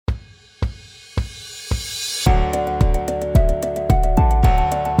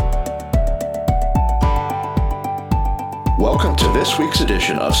this week's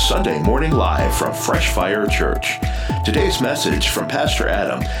edition of Sunday Morning Live from Fresh Fire Church. Today's message from Pastor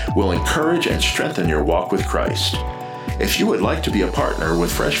Adam will encourage and strengthen your walk with Christ. If you would like to be a partner with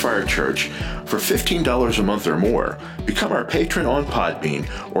Fresh Fire Church for $15 a month or more, become our patron on Podbean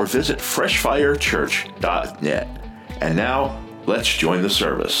or visit freshfirechurch.net. And now, let's join the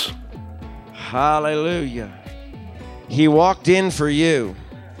service. Hallelujah. He walked in for you.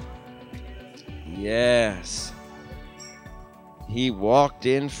 Yes. He walked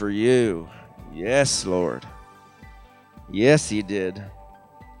in for you. Yes, Lord. Yes, he did.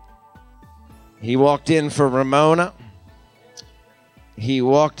 He walked in for Ramona. He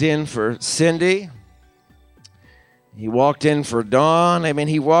walked in for Cindy. He walked in for Dawn.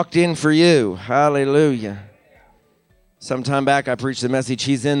 He walked in for you. Hallelujah. Some time back, I preached the message,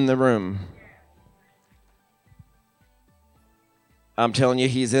 he's in the room. I'm telling you,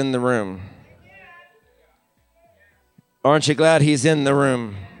 he's in the room. Aren't you glad he's in the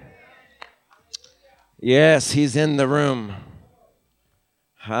room? Yes, he's in the room.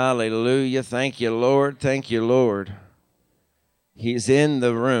 Hallelujah. Thank you, Lord. Thank you, Lord. He's in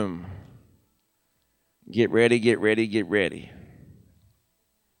the room. Get ready, get ready, get ready.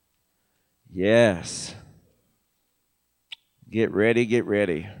 Yes. Get ready, get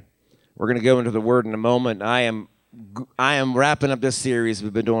ready. We're going to go into the Word in a moment. I am wrapping up this series.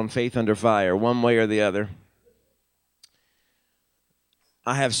 We've been doing Faith Under Fire, one way or the other.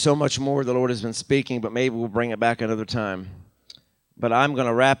 I have so much more the Lord has been speaking, but maybe we'll bring it back another time. But I'm going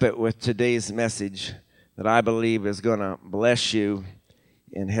to wrap it with today's message that I believe is going to bless you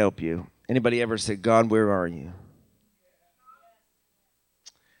and help you. Anybody ever said, God, where are you?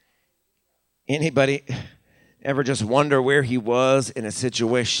 Anybody ever just wonder where he was in a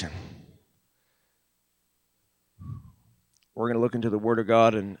situation? We're going to look into the Word of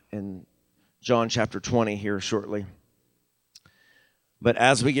God in John chapter 20 here shortly. But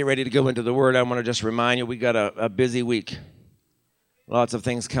as we get ready to go into the Word, I want to just remind you, we got a busy week. Lots of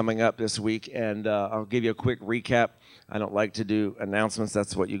things coming up this week, and I'll give you a quick recap. I don't like to do announcements.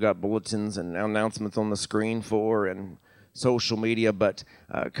 That's what you got bulletins and announcements on the screen for and social media. But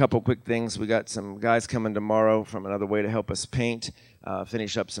a couple quick things. We got some guys coming tomorrow from Another Way to help us paint,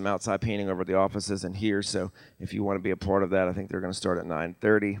 finish up some outside painting over the offices and here. So if you want to be a part of that, I think they're going to start at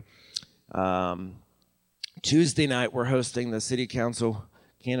 9:30. Tuesday night, we're hosting the City Council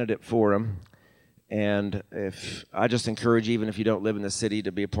Candidate Forum, and if I just encourage you, even if you don't live in the city,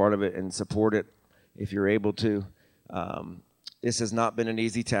 to be a part of it and support it if you're able to. This has not been an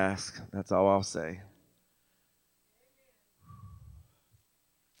easy task. That's all I'll say.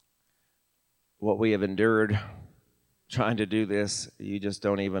 What we have endured trying to do this, you just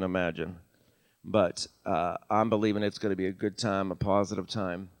don't even imagine. But I'm believing it's going to be a good time, a positive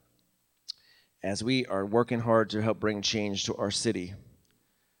time, as we are working hard to help bring change to our city.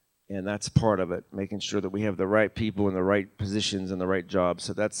 And that's part of it, making sure that we have the right people in the right positions and the right jobs.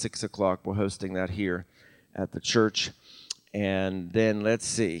 So that's 6 o'clock. We're hosting that here at the church. And then let's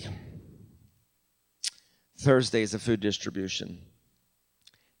see. Thursday is a food distribution.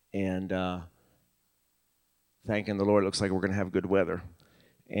 And thanking the Lord, it looks like we're going to have good weather.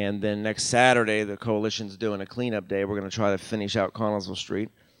 And then next Saturday, the coalition's doing a cleanup day. We're going to try to finish out Connellsville Street.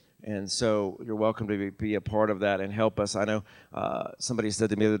 And so you're welcome to be a part of that and help us. I know somebody said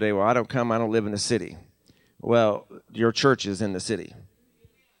to me the other day, well, I don't live in the city. Well, your church is in the city.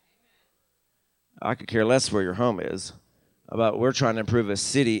 I could care less where your home is. We're trying to improve a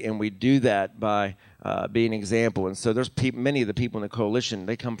city, and we do that by being an example. And so there's many of the people in the coalition,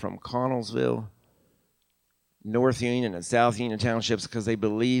 they come from Connellsville, North Union, and South Union townships because they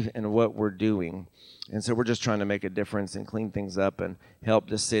believe in what we're doing. And so we're just trying to make a difference and clean things up and help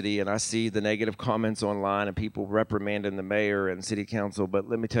the city. And I see the negative comments online and people reprimanding the mayor and city council. But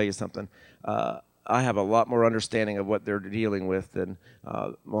let me tell you something. I have a lot more understanding of what they're dealing with than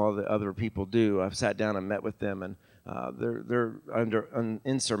all the other people do. I've sat down and met with them, and they're under an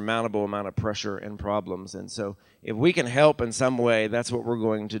insurmountable amount of pressure and problems. And so if we can help in some way, that's what we're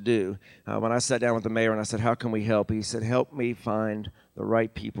going to do. When I sat down with the mayor and I said, how can we help? He said, help me find the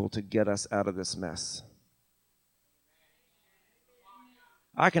right people to get us out of this mess.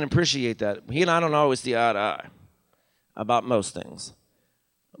 I can appreciate that. He and I don't always see eye to eye about most things.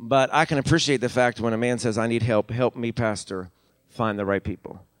 But I can appreciate the fact when a man says, I need help me, pastor, find the right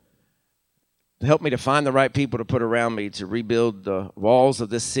people. Help me to find the right people to put around me to rebuild the walls of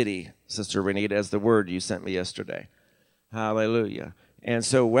this city, Sister Renita, as the word you sent me yesterday. Hallelujah. And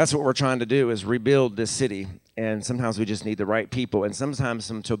so that's what we're trying to do, is rebuild this city. And sometimes we just need the right people. And sometimes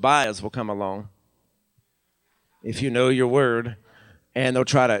some Tobias will come along, if you know your word, and they'll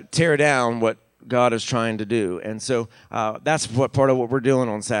try to tear down what God is trying to do. And so that's what part of what we're doing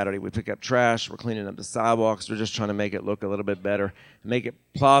on Saturday. We pick up trash, we're cleaning up the sidewalks, we're just trying to make it look a little bit better, make it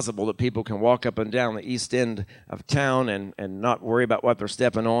plausible that people can walk up and down the east end of town and not worry about what they're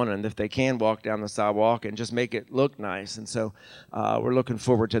stepping on, and if they can walk down the sidewalk and just make it look nice. And so we're looking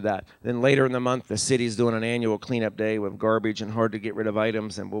forward to that. Then later in the month, the city's doing an annual cleanup day with garbage and hard to get rid of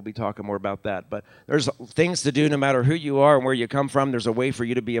items, and we'll be talking more about that. But there's things to do no matter who you are and where you come from. There's a way for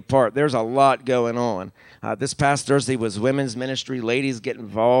you to be a part. There's a lot going on. This past Thursday was women's ministry. Ladies get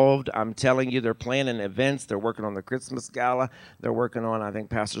involved. I'm telling you, they're planning events. They're working on the Christmas gala. They're working on, I think,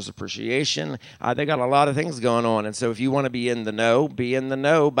 Pastor's Appreciation. They got a lot of things going on. And so if you want to be in the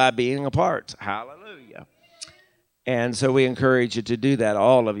know by being a part. Hallelujah. And so we encourage you to do that,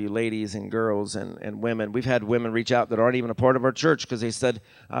 all of you ladies and girls and women. We've had women reach out that aren't even a part of our church because they said,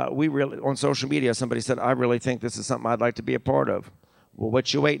 on social media, somebody said, I really think this is something I'd like to be a part of. Well,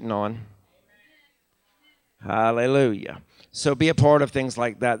 what you waiting on? Hallelujah. So be a part of things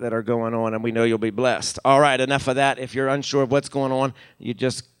like that are going on, and we know you'll be blessed. All right, enough of that. If you're unsure of what's going on, you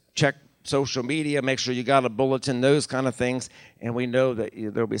just check social media, make sure you got a bulletin, those kind of things, and we know that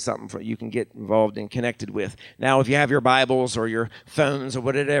there'll be something you can get involved and connected with. Now, if you have your Bibles or your phones or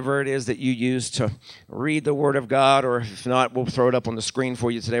whatever it is that you use to read the Word of God, or if not, we'll throw it up on the screen for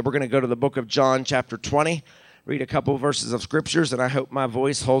you today. We're going to go to the book of John, chapter 20, read a couple of verses of scriptures, and I hope my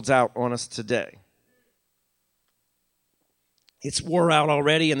voice holds out on us today. It's wore out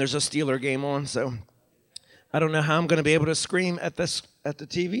already, and there's a Steeler game on, so I don't know how I'm going to be able to scream at the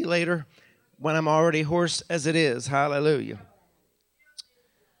TV later when I'm already hoarse as it is. Hallelujah.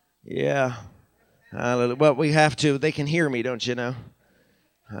 Yeah. Hallelujah. Well, we have to. They can hear me, don't you know?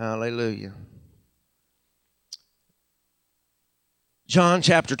 Hallelujah. John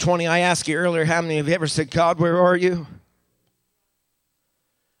chapter 20. I asked you earlier, how many of you ever said, God, where are you?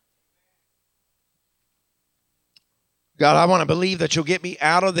 God, I want to believe that you'll get me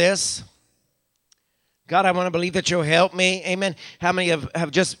out of this. God, I want to believe that you'll help me. Amen. How many have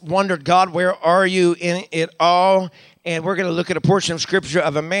just wondered, God, where are you in it all? And we're going to look at a portion of scripture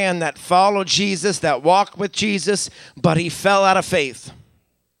of a man that followed Jesus, that walked with Jesus, but he fell out of faith.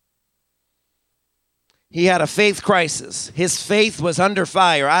 He had a faith crisis. His faith was under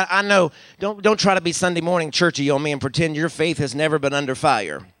fire. I know, don't try to be Sunday morning churchy on me and pretend your faith has never been under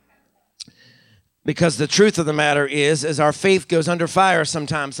fire. Because the truth of the matter is our faith goes under fire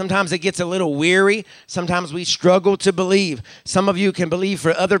sometimes. Sometimes it gets a little weary. Sometimes we struggle to believe. Some of you can believe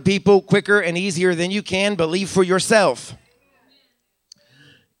for other people quicker and easier than you can believe for yourself.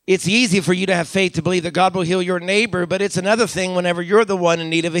 It's easy for you to have faith to believe that God will heal your neighbor, but it's another thing whenever you're the one in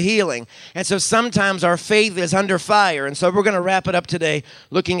need of a healing. And so sometimes our faith is under fire. And so we're going to wrap it up today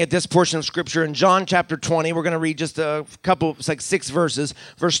looking at this portion of scripture in John chapter 20. We're going to read just a couple, it's like 6 verses,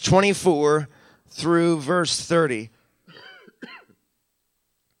 verse 24 through verse 30.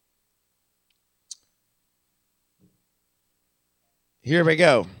 Here we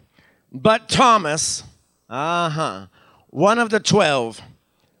go. But Thomas, one of the 12,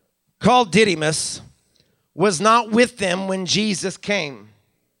 called Didymus, was not with them when Jesus came.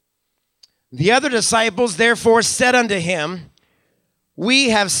 The other disciples therefore said unto him,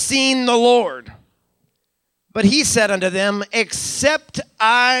 We have seen the Lord. But he said unto them, Except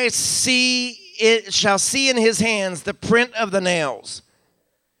I shall see in his hands the print of the nails,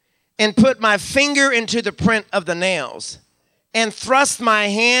 and put my finger into the print of the nails, and thrust my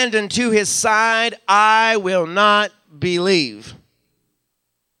hand into his side, I will not believe.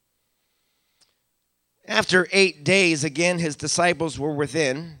 After 8 days, again, his disciples were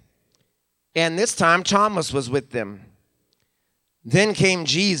within, and this time Thomas was with them. Then came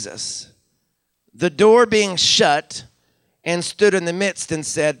Jesus, the door being shut, and stood in the midst and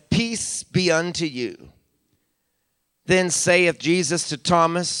said, Peace be unto you. Then saith Jesus to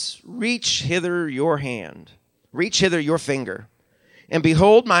Thomas, Reach hither your hand, reach hither your finger, and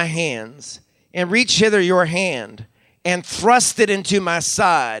behold my hands, and reach hither your hand, and thrust it into my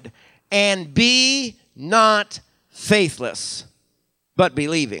side, and be not faithless, but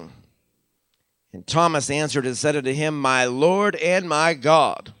believing. And Thomas answered and said unto him, My Lord and my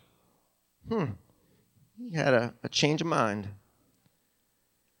God. He had a change of mind.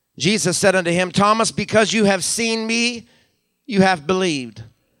 Jesus said unto him, Thomas, because you have seen me, you have believed.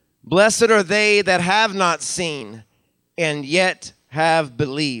 Blessed are they that have not seen, and yet have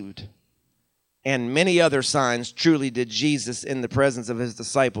believed. And many other signs truly did Jesus in the presence of his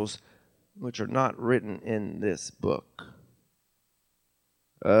disciples, which are not written in this book.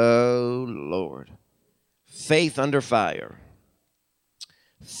 Oh, Lord. Faith under fire.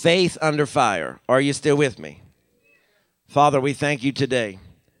 Faith under fire. Are you still with me? Father, we thank you today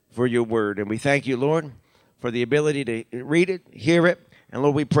for your word. And we thank you, Lord, for the ability to read it, hear it. And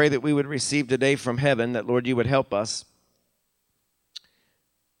Lord, we pray that we would receive today from heaven, that, Lord, you would help us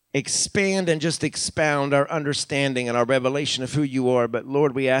expand and just expound our understanding and our revelation of who you are. But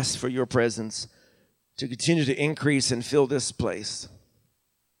Lord, we ask for your presence to continue to increase and fill this place.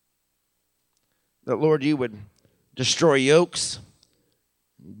 That, Lord, you would destroy yokes,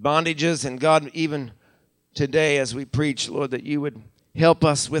 bondages, and God, even today as we preach, Lord, that you would help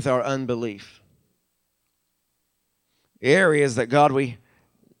us with our unbelief. Areas that, God, we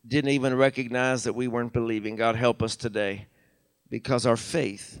didn't even recognize that we weren't believing. God, help us today, because our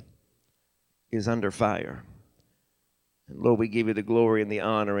faith is under fire. And Lord, we give you the glory and the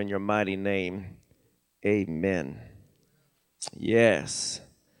honor in your mighty name. Amen. Yes.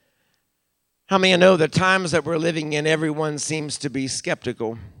 How many know the times that we're living in, everyone seems to be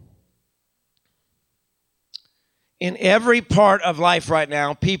skeptical? In every part of life right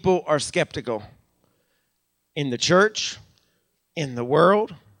now, people are skeptical. In the church, in the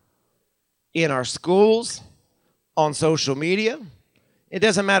world, in our schools, on social media. It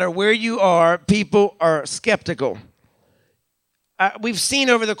doesn't matter where you are, people are skeptical. We've seen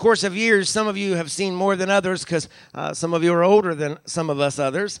over the course of years, some of you have seen more than others because some of you are older than some of us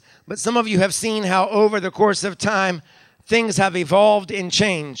others, but some of you have seen how over the course of time, things have evolved and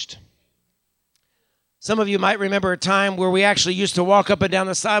changed. Some of you might remember a time where we actually used to walk up and down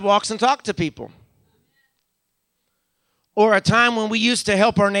the sidewalks and talk to people. Or a time when we used to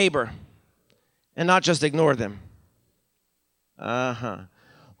help our neighbor and not just ignore them.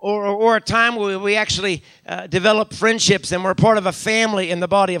 Or a time where we actually developed friendships and we're part of a family in the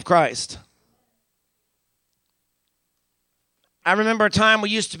body of Christ. I remember a time we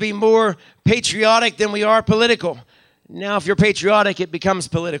used to be more patriotic than we are political. Now, if you're patriotic, it becomes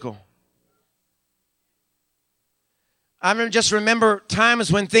political. I just remember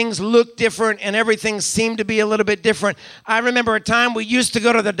times when things looked different and everything seemed to be a little bit different. I remember a time we used to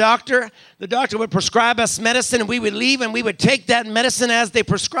go to the doctor. The doctor would prescribe us medicine, and we would leave, and we would take that medicine as they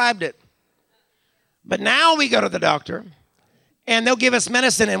prescribed it. But now we go to the doctor, and they'll give us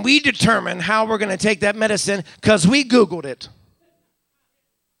medicine, and we determine how we're going to take that medicine because we Googled it.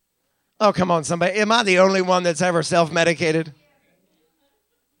 Oh, come on, somebody. Am I the only one that's ever self-medicated?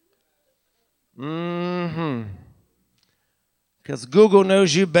 Because Google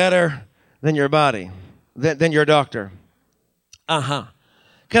knows you better than your body, than your doctor.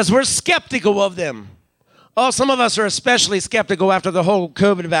 Because we're skeptical of them. Oh, some of us are especially skeptical after the whole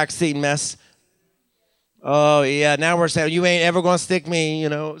COVID vaccine mess. Oh, yeah, now we're saying, you ain't ever going to stick me. You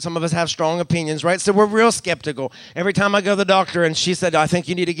know, some of us have strong opinions, right? So we're real skeptical. Every time I go to the doctor and she said, I think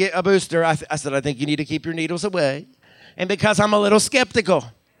you need to get a booster, I said, I think you need to keep your needles away. And because I'm a little skeptical,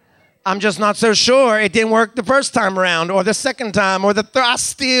 I'm just not so sure it didn't work the first time around or the second time or the third. I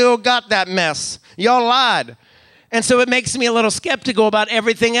still got that mess. Y'all lied. And so it makes me a little skeptical about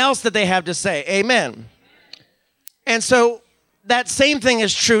everything else that they have to say. Amen. And so that same thing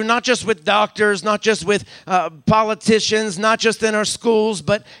is true, not just with doctors, not just with politicians, not just in our schools,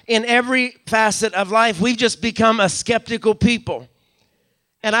 but in every facet of life. We've just become a skeptical people.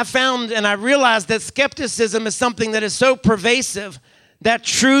 And I found and I realized that skepticism is something that is so pervasive that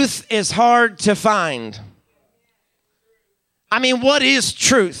truth is hard to find. I mean, what is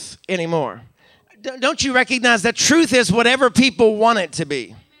truth anymore? Don't you recognize that truth is whatever people want it to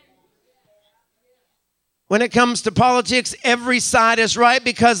be? When it comes to politics, every side is right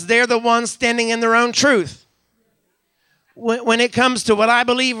because they're the ones standing in their own truth. When it comes to what I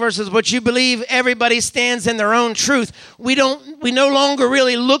believe versus what you believe, everybody stands in their own truth. We no longer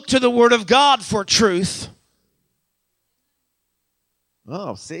really look to the Word of God for truth.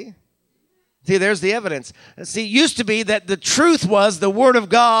 Oh, see? See, there's the evidence. See, it used to be that the truth was the Word of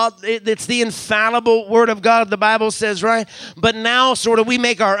God. It's the infallible Word of God, the Bible says, right? But now sort of we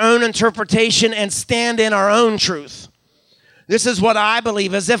make our own interpretation and stand in our own truth. This is what I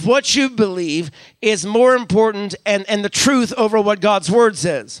believe, as if what you believe is more important and the truth over what God's Word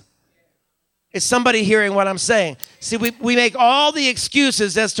says. Is somebody hearing what I'm saying? See, we make all the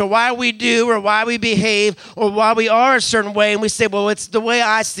excuses as to why we do or why we behave or why we are a certain way. And we say, well, it's the way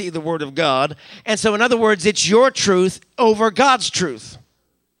I see the Word of God. And so, in other words, it's your truth over God's truth.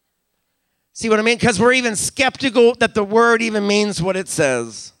 See what I mean? Because we're even skeptical that the Word even means what it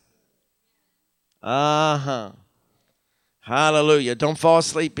says. Hallelujah. Don't fall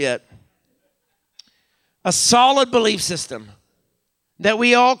asleep yet. A solid belief system that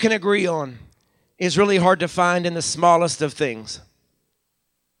we all can agree on is really hard to find in the smallest of things.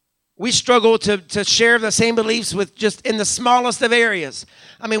 We struggle to share the same beliefs with just in the smallest of areas.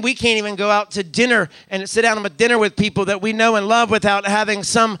 I mean, we can't even go out to dinner and sit down at dinner with people that we know and love without having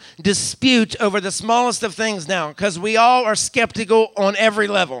some dispute over the smallest of things now, because we all are skeptical on every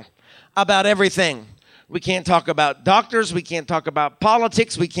level about everything. We can't talk about doctors. We can't talk about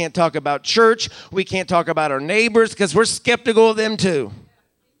politics. We can't talk about church. We can't talk about our neighbors because we're skeptical of them too.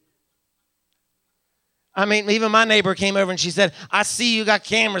 I mean, even my neighbor came over and she said, I see you got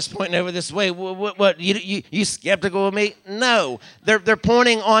cameras pointing over this way. What you skeptical of me? No, they're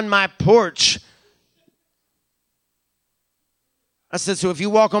pointing on my porch. I said, so if you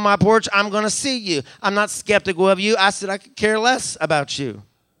walk on my porch, I'm going to see you. I'm not skeptical of you. I said, I could care less about you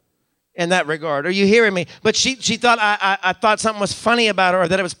in that regard. Are you hearing me? But she thought I thought something was funny about her, or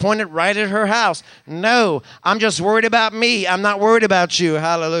that it was pointed right at her house. No, I'm just worried about me. I'm not worried about you.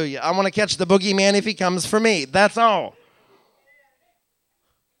 Hallelujah. I want to catch the boogeyman if he comes for me. That's all.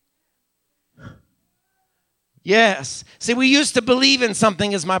 Yes. See, we used to believe in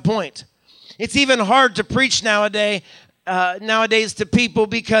something is my point. It's even hard to preach nowadays to people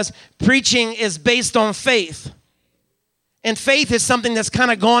because preaching is based on faith. And faith is something that's kind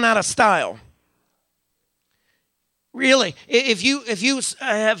of gone out of style. Really, if you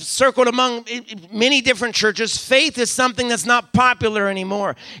have circled among many different churches, faith is something that's not popular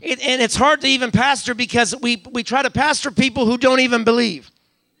anymore. And it's hard to even pastor because we try to pastor people who don't even believe.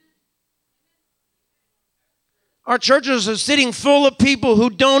 Our churches are sitting full of people who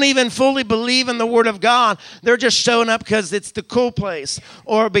don't even fully believe in the Word of God. They're just showing up because it's the cool place,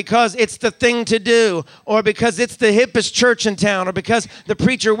 or because it's the thing to do, or because it's the hippest church in town, or because the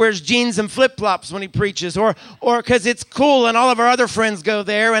preacher wears jeans and flip-flops when he preaches, or because it's cool and all of our other friends go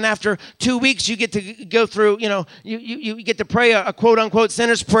there, and after 2 weeks you get to go through, you get to pray a quote-unquote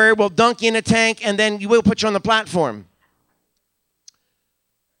sinner's prayer. We'll dunk you in a tank, and then we'll put you on the platform.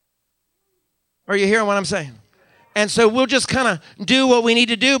 Are you hearing what I'm saying? And so we'll just kind of do what we need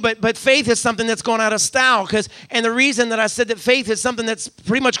to do, but faith is something that's gone out of style. And the reason that I said that faith is something that's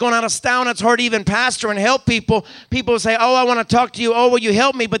pretty much gone out of style, and it's hard to even pastor and help people. People say, oh, I want to talk to you. Oh, will you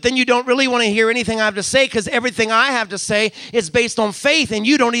help me? But then you don't really want to hear anything I have to say, because everything I have to say is based on faith, and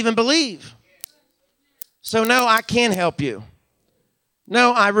you don't even believe. So no, I can't help you.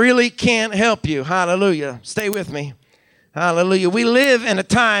 No, I really can't help you. Hallelujah. Stay with me. Hallelujah. We live in a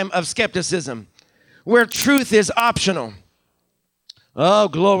time of skepticism, where truth is optional. Oh,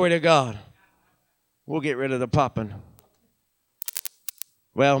 glory to God. We'll get rid of the popping.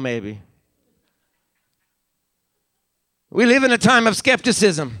 Well, maybe. We live in a time of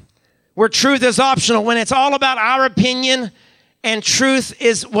skepticism, where truth is optional, when it's all about our opinion and truth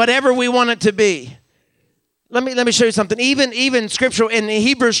is whatever we want it to be. Let me show you something. Even scriptural, in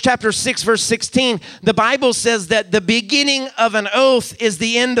Hebrews chapter 6, verse 16, the Bible says that the beginning of an oath is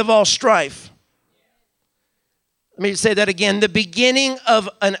the end of all strife. Let me say that again. The beginning of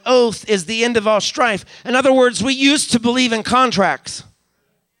an oath is the end of all strife. In other words, we used to believe in contracts.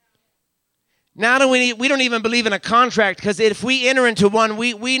 Now we don't even believe in a contract, because if we enter into one,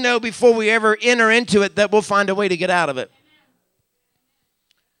 we know before we ever enter into it that we'll find a way to get out of it.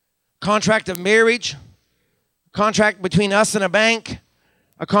 Contract of marriage, contract between us and a bank,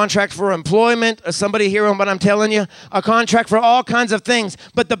 a contract for employment, somebody hearing what I'm telling you, a contract for all kinds of things.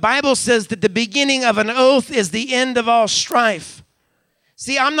 But the Bible says that the beginning of an oath is the end of all strife.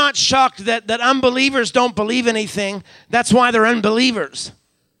 See, I'm not shocked that unbelievers don't believe anything. That's why they're unbelievers.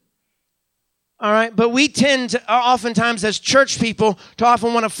 All right, but we tend to, oftentimes as church people, to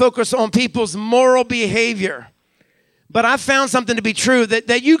often want to focus on people's moral behavior. But I found something to be true,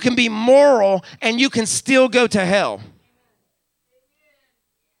 that you can be moral and you can still go to hell.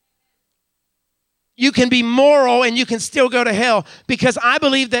 You can be moral and you can still go to hell, because I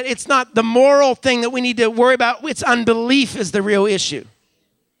believe that it's not the moral thing that we need to worry about. It's unbelief is the real issue.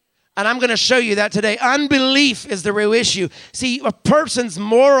 And I'm going to show you that today. Unbelief is the real issue. See, a person's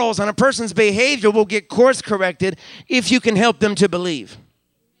morals and a person's behavior will get course corrected if you can help them to believe.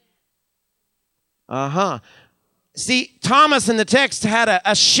 See, Thomas in the text had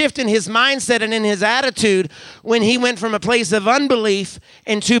a shift in his mindset and in his attitude when he went from a place of unbelief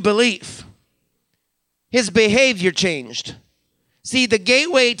into belief. His behavior changed. See, the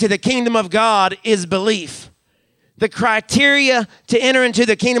gateway to the kingdom of God is belief. The criteria to enter into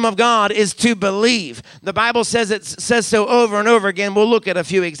the kingdom of God is to believe. The Bible says so over and over again. We'll look at a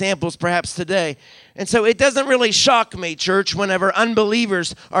few examples perhaps today. And so it doesn't really shock me, church, whenever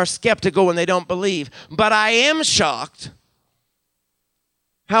unbelievers are skeptical when they don't believe. But I am shocked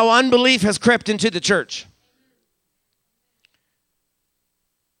how unbelief has crept into the church.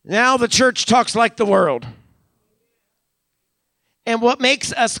 Now the church talks like the world. And what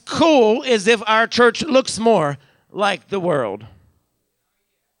makes us cool is if our church looks more like the world.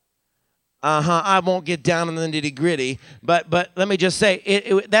 I won't get down in the nitty-gritty, but let me just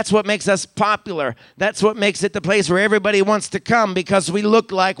say, that's what makes us popular. That's what makes it the place where everybody wants to come, because we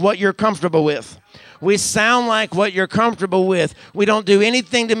look like what you're comfortable with. We sound like what you're comfortable with. We don't do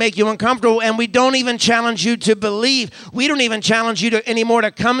anything to make you uncomfortable, and we don't even challenge you to believe. We don't even challenge you anymore to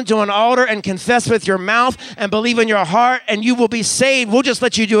come to an altar and confess with your mouth and believe in your heart, and you will be saved. We'll just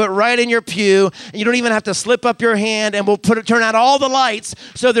let you do it right in your pew, and you don't even have to slip up your hand, and we'll turn out all the lights,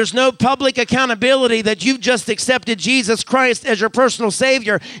 so there's no public accountability that you've just accepted Jesus Christ as your personal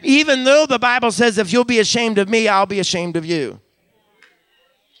Savior, even though the Bible says, if you'll be ashamed of me, I'll be ashamed of you.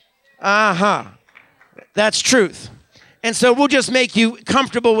 That's truth. And so we'll just make you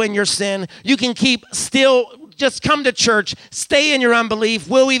comfortable in your sin. You can keep still, just come to church, stay in your unbelief.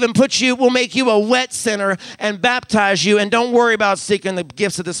 We'll make you a wet sinner and baptize you. And don't worry about seeking the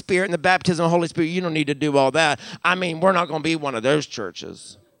gifts of the Spirit and the baptism of the Holy Spirit. You don't need to do all that. I mean, we're not going to be one of those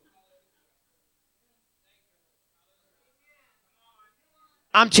churches.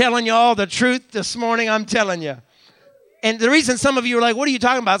 I'm telling you all the truth this morning. I'm telling you. And the reason some of you are like, what are you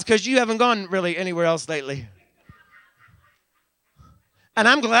talking about? Is because you haven't gone really anywhere else lately. And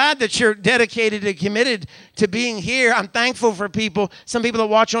I'm glad that you're dedicated and committed to being here. I'm thankful for people. Some people that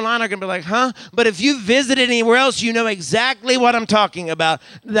watch online are going to be like, huh? But if you visited anywhere else, you know exactly what I'm talking about.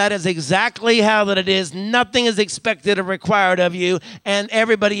 That is exactly how that it is. Nothing is expected or required of you. And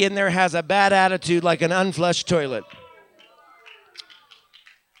everybody in there has a bad attitude like an unflushed toilet.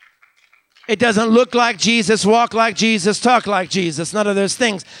 It doesn't look like Jesus, walk like Jesus, talk like Jesus. None of those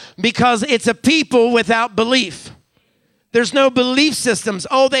things. Because it's a people without belief. There's no belief systems.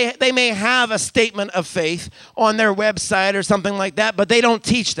 Oh, they may have a statement of faith on their website or something like that, but they don't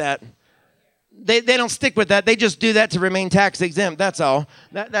teach that. They don't stick with that. They just do that to remain tax exempt. That's all.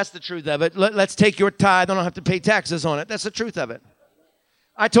 That's the truth of it. Let's take your tithe. I don't have to pay taxes on it. That's the truth of it.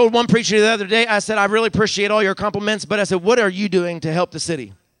 I told one preacher the other day, I said, I really appreciate all your compliments, but I said, what are you doing to help the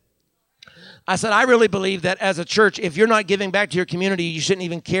city? I said, I really believe that as a church, if you're not giving back to your community, you shouldn't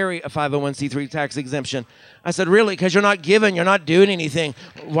even carry a 501c3 tax exemption. I said, really? Because you're not giving, you're not doing anything.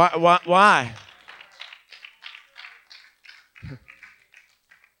 Why?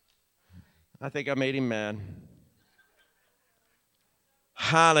 I think I made him mad.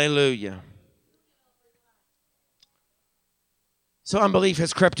 Hallelujah. So unbelief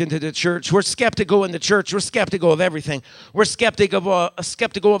has crept into the church. We're skeptical in the church. We're skeptical of everything. We're skeptical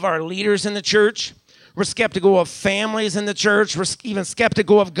of our leaders in the church. We're skeptical of families in the church. We're even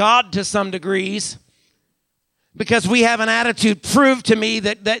skeptical of God to some degrees. Because we have an attitude, prove to me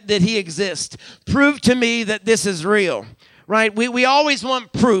that he exists. Prove to me that this is real. Right? We always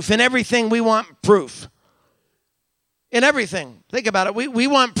want proof. In everything, we want proof. In everything. Think about it. We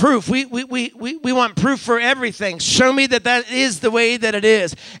want proof. We want proof for everything. Show me that is the way that it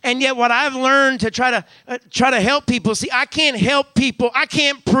is. And yet what I've learned to try to help people, see, I can't help people. I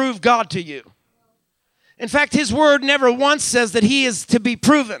can't prove God to you. In fact, his word never once says that he is to be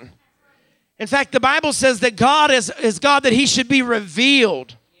proven. In fact, the Bible says that God is God, that he should be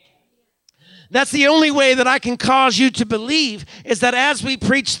revealed. That's the only way that I can cause you to believe, is that as we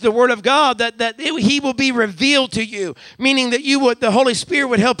preach the word of God, that he will be revealed to you, meaning that the Holy Spirit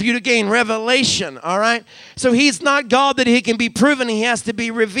would help you to gain revelation, all right? So he's not God that he can be proven, he has to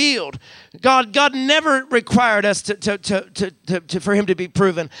be revealed. God never required us for him to be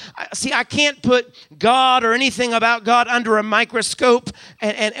proven. See, I can't put God or anything about God under a microscope,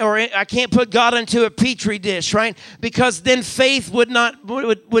 or I can't put God into a petri dish, right? Because then faith would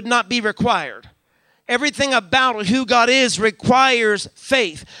not be required. Everything about who God is requires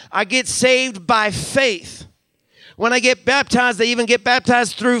faith. I get saved by faith. When I get baptized, I even get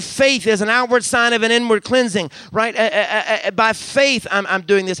baptized through faith as an outward sign of an inward cleansing, right? By faith, I'm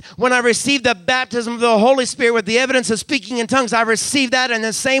doing this. When I receive the baptism of the Holy Spirit with the evidence of speaking in tongues, I receive that in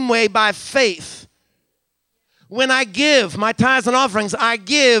the same way by faith. When I give my tithes and offerings, I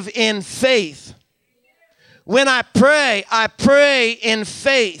give in faith. When I pray in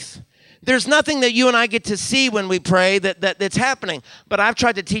faith. There's nothing that you and I get to see when we pray that's happening. But I've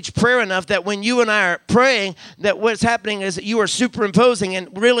tried to teach prayer enough that when you and I are praying, that what's happening is that you are superimposing,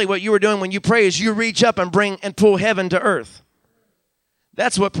 and really what you are doing when you pray is you reach up and bring and pull heaven to earth.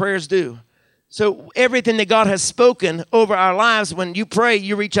 That's what prayers do. So everything that God has spoken over our lives, when you pray,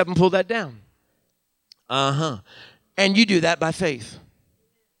 you reach up and pull that down. And you do that by faith.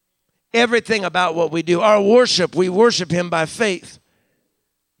 Everything about what we do, our worship, we worship him by faith.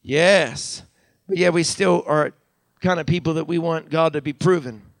 Yes. But yeah, we still are kind of people that we want God to be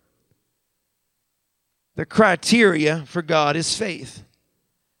proven. The criteria for God is faith.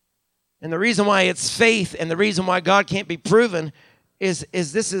 And the reason why it's faith and the reason why God can't be proven is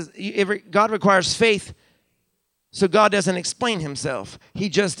God requires faith, so God doesn't explain himself. He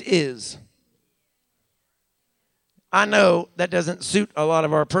just is. I know that doesn't suit a lot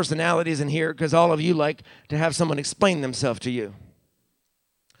of our personalities in here because all of you like to have someone explain themselves to you.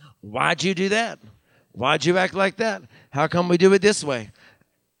 Why'd you do that? Why'd you act like that? How come we do it this way?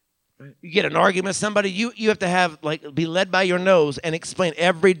 You get an argument with somebody, you have to be led by your nose and explain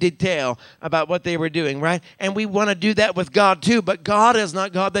every detail about what they were doing, right? And we want to do that with God too, but God is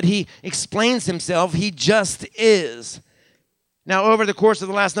not God that he explains himself. He just is. Now, over the course of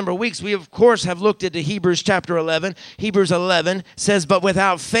the last number of weeks, we, of course, have looked into Hebrews chapter 11. Hebrews 11 says, but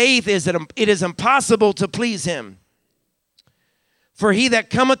without faith it is impossible to please him. For he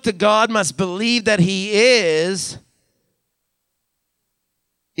that cometh to God must believe that he is...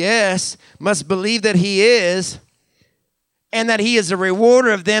 Yes, must believe that he is, and that he is a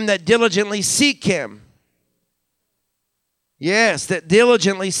rewarder of them that diligently seek him. Yes, that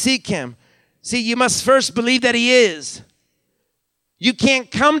diligently seek him. See, you must first believe that he is. You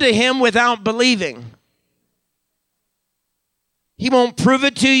can't come to him without believing. He won't prove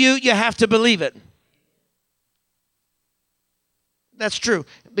it to you. You have to believe it. That's true.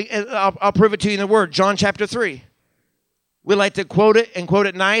 I'll prove it to you in the Word. John chapter 3. We like to quote it and quote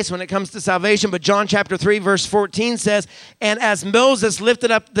it nice when it comes to salvation, but John chapter 3 verse 14 says, and as Moses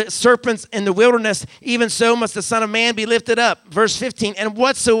lifted up the serpents in the wilderness, even so must the Son of Man be lifted up. Verse 15,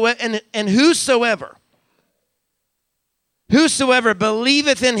 and whosoever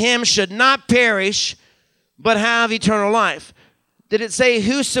believeth in him should not perish, but have eternal life. Did it say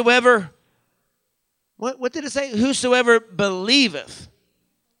whosoever? What did it say? Whosoever believeth.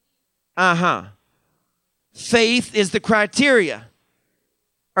 Faith is the criteria.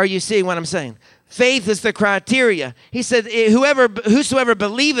 Are you seeing what I'm saying? Faith is the criteria. He said, whosoever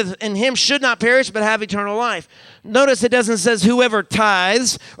believeth in him should not perish, but have eternal life. Notice it doesn't say whoever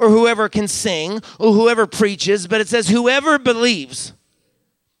tithes or whoever can sing or whoever preaches, but it says whoever believes.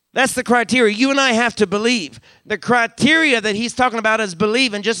 That's the criteria. You and I have to believe. The criteria that he's talking about is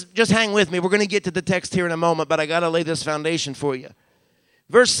believe, and just hang with me. We're going to get to the text here in a moment, but I got to lay this foundation for you.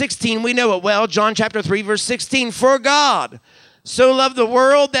 Verse 16, we know it well. John chapter 3, verse 16. For God so loved the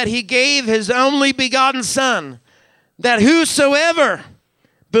world that he gave his only begotten Son, that whosoever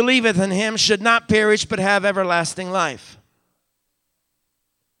believeth in him should not perish, but have everlasting life.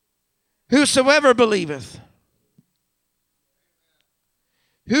 Whosoever believeth.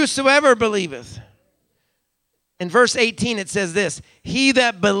 Whosoever believeth. In verse 18, it says this, he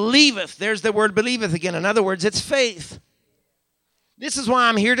that believeth, there's the word believeth again. In other words, it's faith. This is why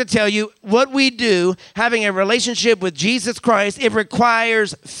I'm here to tell you what we do, having a relationship with Jesus Christ, it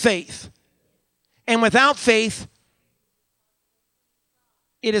requires faith. And without faith,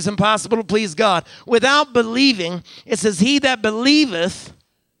 it is impossible to please God. Without believing, it says, he that believeth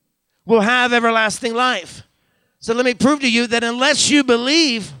will have everlasting life. So let me prove to you that unless you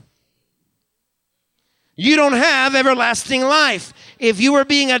believe, you don't have everlasting life. If you are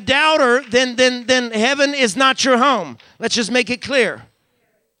being a doubter, then heaven is not your home. Let's just make it clear.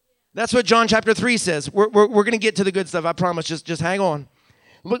 That's what John chapter 3 says. We're going to get to the good stuff, I promise. Just hang on.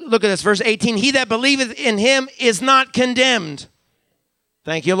 Look at this, verse 18. He that believeth in him is not condemned.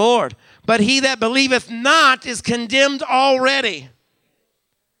 Thank you, Lord. But he that believeth not is condemned already,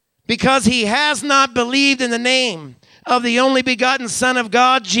 because he has not believed in the name of the only begotten Son of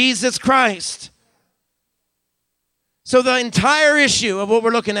God, Jesus Christ. So the entire issue of what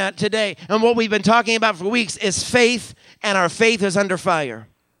we're looking at today and what we've been talking about for weeks is faith, and our faith is under fire.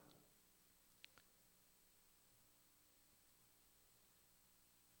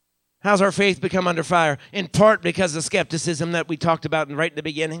 How's our faith become under fire? In part because of skepticism that we talked about right in the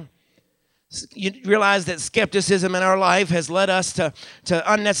beginning. You realize that skepticism in our life has led us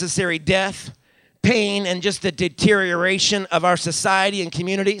to unnecessary death, pain, and just the deterioration of our society and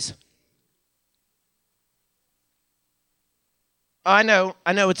communities. I know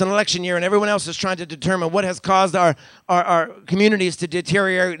it's an election year and everyone else is trying to determine what has caused our communities to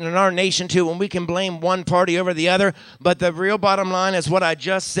deteriorate and our nation too, and we can blame one party over the other, but the real bottom line is what I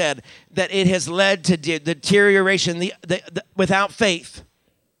just said, that it has led to deterioration without faith,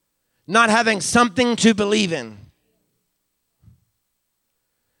 not having something to believe in.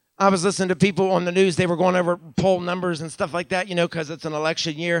 I was listening to people on the news. They were going over poll numbers and stuff like that, because it's an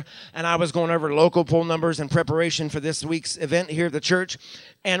election year. And I was going over local poll numbers in preparation for this week's event here at the church.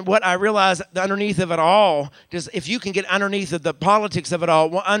 And what I realized underneath of it all, just if you can get underneath of the politics of it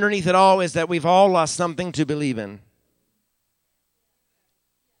all, underneath it all is that we've all lost something to believe in.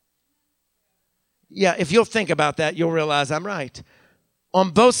 Yeah, if you'll think about that, you'll realize I'm right. On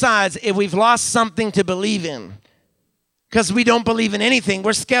both sides, if we've lost something to believe in, because we don't believe in anything.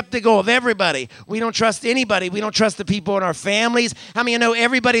 We're skeptical of everybody. We don't trust anybody. We don't trust the people in our families. How many of you know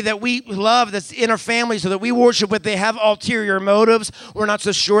everybody that we love that's in our families or that we worship with, they have ulterior motives. We're not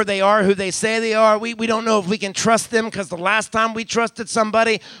so sure they are who they say they are. We don't know if we can trust them because the last time we trusted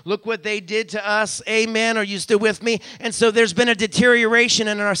somebody, look what they did to us. Amen. Are you still with me? And so there's been a deterioration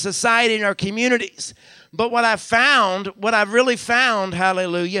in our society, in our communities. But what I've really found,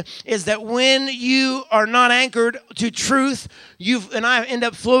 hallelujah, is that when you are not anchored to truth, I end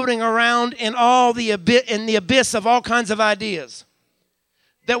up floating around in the abyss of all kinds of ideas.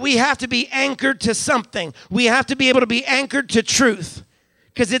 That we have to be anchored to something. We have to be able to be anchored to truth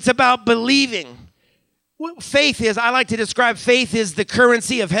because it's about believing. What faith is, I like to describe faith is the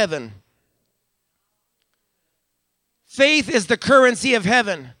currency of heaven. Faith is the currency of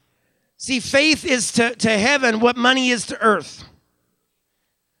heaven. See, faith is to heaven what money is to earth.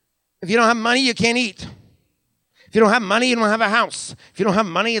 If you don't have money, you can't eat. If you don't have money, you don't have a house. If you don't have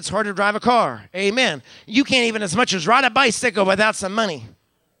money, it's hard to drive a car. Amen. You can't even as much as ride a bicycle without some money.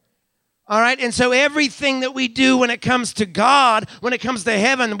 All right, and so everything that we do when it comes to God, when it comes to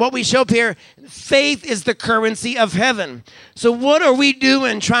heaven, what we show up here, faith is the currency of heaven. So what are we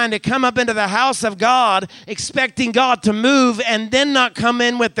doing trying to come up into the house of God, expecting God to move, and then not come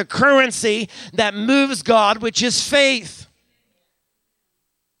in with the currency that moves God, which is faith?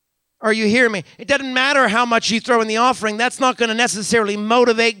 Are you hearing me? It doesn't matter how much you throw in the offering. That's not going to necessarily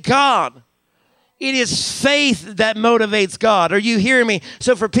motivate God. It is faith that motivates God. Are you hearing me?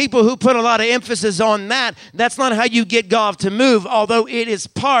 So for people who put a lot of emphasis on that, that's not how you get God to move, although it is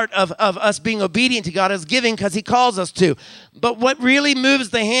part of us being obedient to God as giving because he calls us to. But what really moves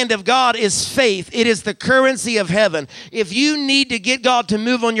the hand of God is faith. It is the currency of heaven. If you need to get God to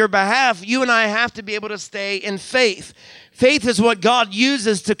move on your behalf, you and I have to be able to stay in faith. Faith is what God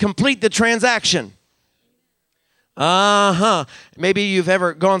uses to complete the transaction. Maybe you've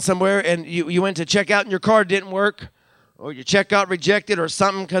ever gone somewhere and you went to check out and your card didn't work, or your check got rejected or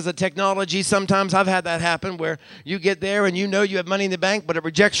something because of technology. Sometimes I've had that happen where you get there and you know you have money in the bank, but it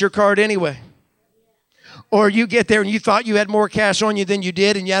rejects your card anyway. Or you get there and you thought you had more cash on you than you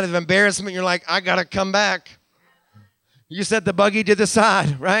did, and you out of embarrassment, you're like, I got to come back. You set the buggy to the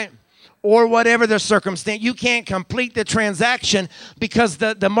side, right? Or whatever the circumstance, you can't complete the transaction because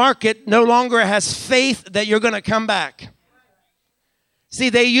the market no longer has faith that you're going to come back. See,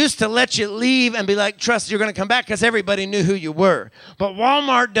 they used to let you leave and be like, trust you're going to come back because everybody knew who you were. But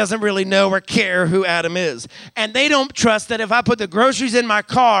Walmart doesn't really know or care who Adam is. And they don't trust that if I put the groceries in my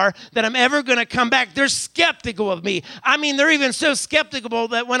car that I'm ever going to come back. They're skeptical of me. I mean, they're even so skeptical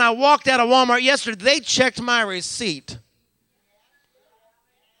that when I walked out of Walmart yesterday, they checked my receipt.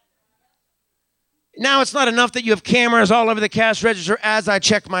 Now it's not enough that you have cameras all over the cash register as I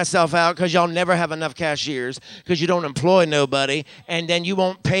check myself out because y'all never have enough cashiers because you don't employ nobody, and then you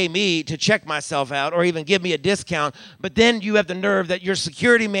won't pay me to check myself out or even give me a discount. But then you have the nerve that your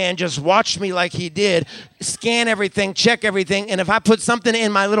security man just watched me like he did, scan everything, check everything, and if I put something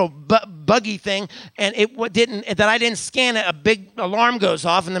in my little buggy thing and I didn't scan it, a big alarm goes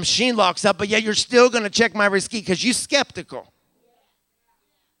off and the machine locks up, but yet you're still going to check my receipt because you're skeptical.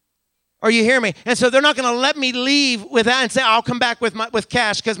 Are you hearing me? And so they're not going to let me leave without and say, I'll come back with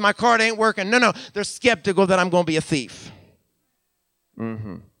cash because my card ain't working. No. They're skeptical that I'm going to be a thief.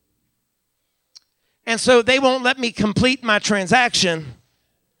 Mm-hmm. And so they won't let me complete my transaction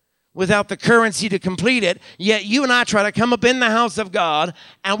without the currency to complete it. Yet you and I try to come up in the house of God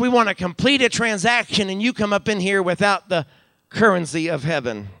and we want to complete a transaction, and you come up in here without the currency of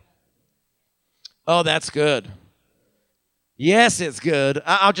heaven. Oh, that's good. Yes, it's good.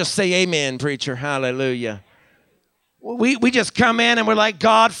 I'll just say amen, preacher. Hallelujah. We just come in and we're like,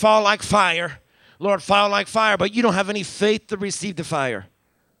 God, fall like fire. Lord, fall like fire. But you don't have any faith to receive the fire.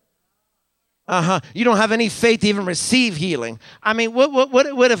 You don't have any faith to even receive healing. I mean,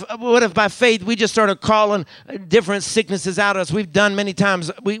 what if by faith we just started calling different sicknesses out of us? We've done many times.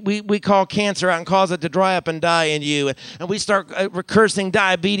 We call cancer out and cause it to dry up and die in you. And we start cursing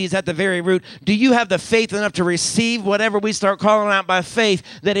diabetes at the very root. Do you have the faith enough to receive whatever we start calling out by faith,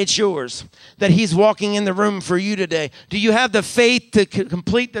 that it's yours, that he's walking in the room for you today? Do you have the faith to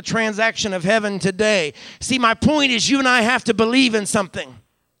complete the transaction of heaven today? See, my point is you and I have to believe in something.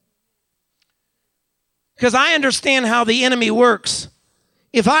 Because I understand how the enemy works.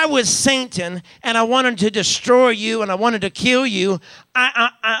 If I was Satan and I wanted to destroy you and I wanted to kill you,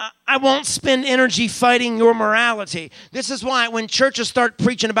 I won't spend energy fighting your morality. This is why when churches start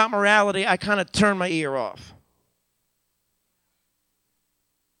preaching about morality, I kind of turn my ear off.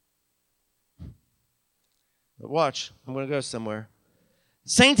 Watch, I'm going to go somewhere.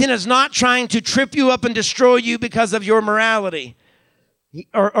 Satan is not trying to trip you up and destroy you because of your morality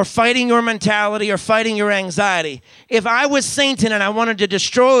or fighting your mentality or fighting your anxiety. If I was Satan and I wanted to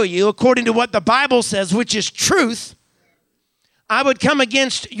destroy you, according to what the Bible says, which is truth, I would come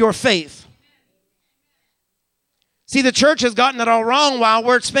against your faith. See, the church has gotten it all wrong while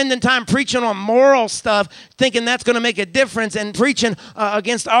we're spending time preaching on moral stuff, thinking that's going to make a difference, and preaching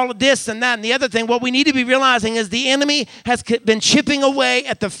against all of this and that and the other thing. What we need to be realizing is the enemy has been chipping away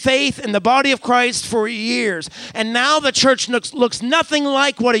at the faith in the body of Christ for years. And now the church looks nothing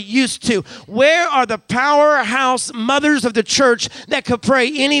like what it used to. Where are the powerhouse mothers of the church that could pray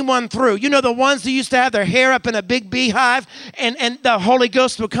anyone through? You know, the ones who used to have their hair up in a big beehive and the Holy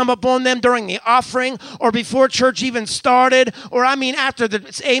Ghost would come upon them during the offering or before church even started, or after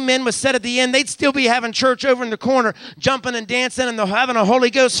the amen was said at the end, they'd still be having church over in the corner, jumping and dancing and having a Holy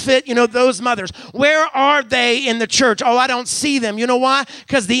Ghost fit. You know, those mothers. Where are they in the church? Oh, I don't see them. You know why?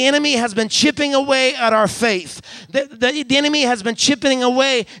 Because the enemy has been chipping away at our faith. The enemy has been chipping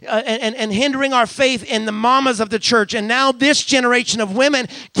away and hindering our faith in the mamas of the church. And now this generation of women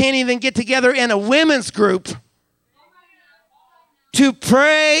can't even get together in a women's group to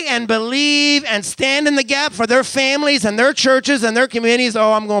pray and believe and stand in the gap for their families and their churches and their communities.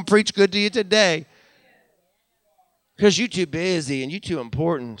 Oh, I'm going to preach good to you today because you're too busy and you're too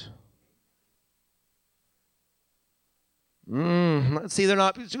important. See, they're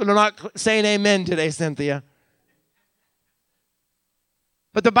not saying amen today, Cynthia.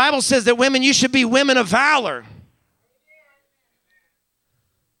 But the Bible says that women, you should be women of valor.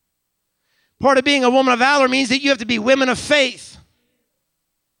 Part of being a woman of valor means that you have to be women of faith.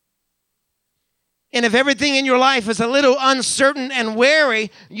 And if everything in your life is a little uncertain and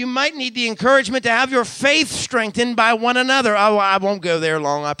wary, you might need the encouragement to have your faith strengthened by one another. Oh, I won't go there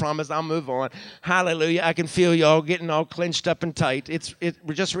long, I promise. I'll move on. Hallelujah. I can feel y'all getting all clenched up and tight.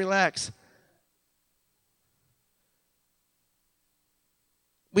 Just relax.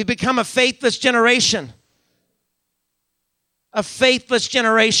 We become a faithless generation. A faithless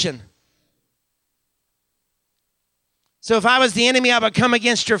generation. So if I was the enemy, I would come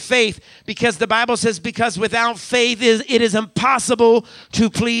against your faith, because the Bible says, because without faith it is impossible to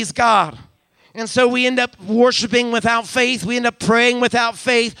please God. And so we end up worshiping without faith. We end up praying without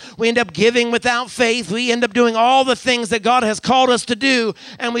faith. We end up giving without faith. We end up doing all the things that God has called us to do,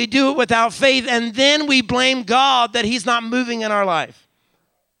 and we do it without faith. And then we blame God that he's not moving in our life.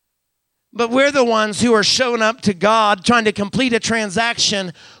 But we're the ones who are showing up to God trying to complete a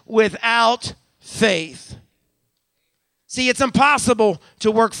transaction without faith. See, it's impossible to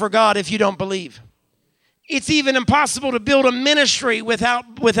work for God if you don't believe. It's even impossible to build a ministry without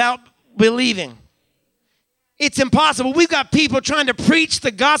believing. It's impossible. We've got people trying to preach the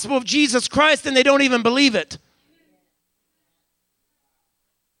gospel of Jesus Christ and they don't even believe it.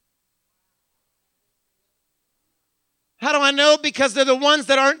 How do I know? Because they're the ones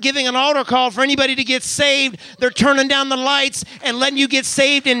that aren't giving an altar call for anybody to get saved. They're turning down the lights and letting you get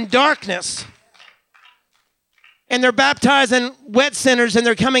saved in darkness. And they're baptizing wet sinners and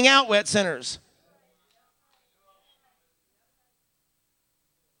they're coming out wet sinners.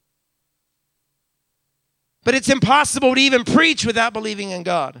 But it's impossible to even preach without believing in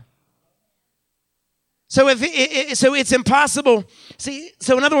God. So it's impossible. See,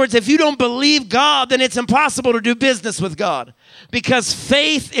 so in other words, if you don't believe God, then it's impossible to do business with God, because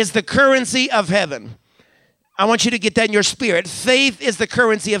faith is the currency of heaven. I want you to get that in your spirit. Faith is the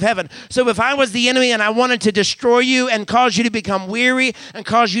currency of heaven. So if I was the enemy and I wanted to destroy you and cause you to become weary and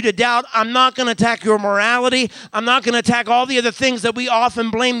cause you to doubt, I'm not going to attack your morality. I'm not going to attack all the other things that we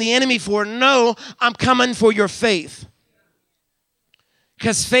often blame the enemy for. No, I'm coming for your faith.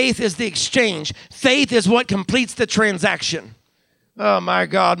 Because faith is the exchange. Faith is what completes the transaction. Oh, my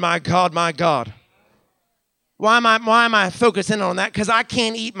God, my God, my God. Why am I focusing on that? Because I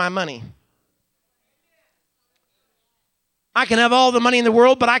can't eat my money. I can have all the money in the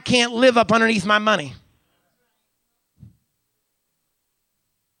world, but I can't live up underneath my money.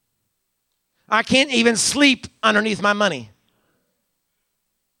 I can't even sleep underneath my money.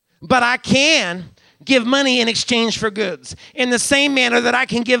 But I can give money in exchange for goods, in the same manner that I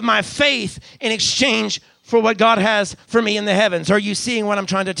can give my faith in exchange for what God has for me in the heavens. Are you seeing what I'm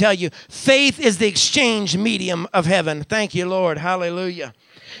trying to tell you? Faith is the exchange medium of heaven. Thank you, Lord. Hallelujah.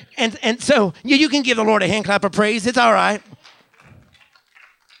 And so you can give the Lord a hand clap of praise. It's all right.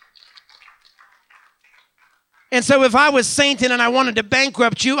 And so if I was Satan and I wanted to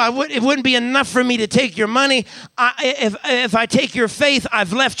bankrupt you, it wouldn't be enough for me to take your money. If I take your faith,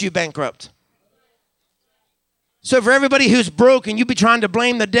 I've left you bankrupt. So for everybody who's broken, you be trying to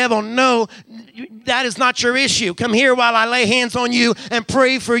blame the devil. No, that is not your issue. Come here while I lay hands on you and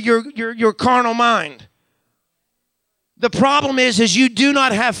pray for your carnal mind. The problem is you do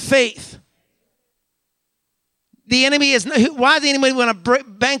not have faith. The enemy is, why does the enemy want to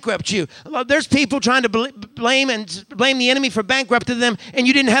bankrupt you? Well, there's people trying to blame the enemy for bankrupting them, and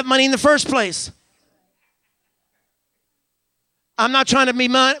you didn't have money in the first place. I'm not trying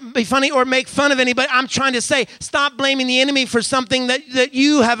to be funny or make fun of anybody. I'm trying to say, stop blaming the enemy for something that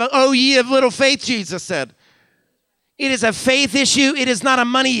you have, oh, ye of little faith, Jesus said. It is a faith issue. It is not a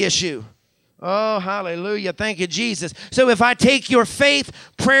money issue. Oh, hallelujah. Thank you, Jesus. So if I take your faith,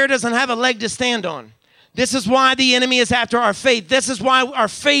 prayer doesn't have a leg to stand on. This is why the enemy is after our faith. This is why our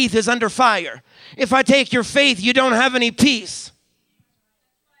faith is under fire. If I take your faith, you don't have any peace.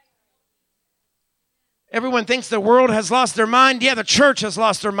 Everyone thinks the world has lost their mind. Yeah, the church has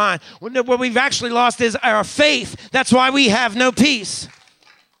lost their mind. What we've actually lost is our faith. That's why we have no peace.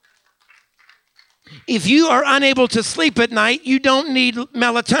 If you are unable to sleep at night, you don't need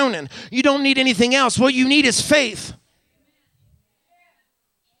melatonin. You don't need anything else. What you need is faith.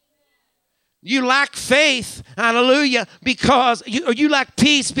 You lack faith, hallelujah, because you lack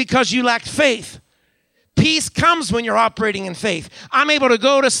peace because you lack faith. Peace comes when you're operating in faith. I'm able to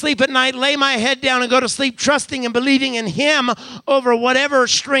go to sleep at night, lay my head down and go to sleep trusting and believing in Him over whatever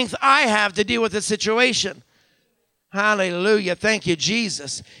strength I have to deal with the situation. Hallelujah. Thank you,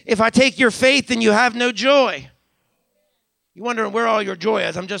 Jesus. If I take your faith, then you have no joy. You're wondering where all your joy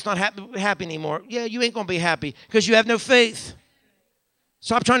is. I'm just not happy anymore. Yeah, you ain't going to be happy because you have no faith.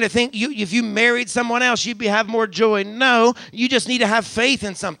 Stop trying to think if you married someone else, you'd have more joy. No, you just need to have faith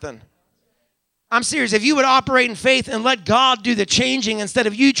in something. I'm serious. If you would operate in faith and let God do the changing instead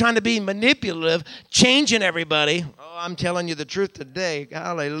of you trying to be manipulative, changing everybody. Oh, I'm telling you the truth today.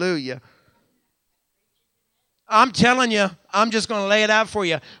 Hallelujah. I'm telling you, I'm just going to lay it out for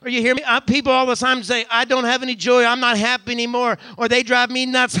you. Or you hear me? People all the time say, I don't have any joy. I'm not happy anymore. Or they drive me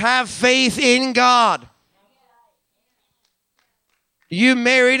nuts. Have faith in God. You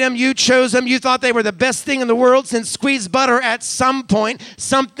married them, you chose them, you thought they were the best thing in the world since squeezed butter. At some point,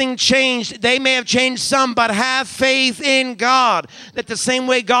 something changed. They may have changed some, but have faith in God. That the same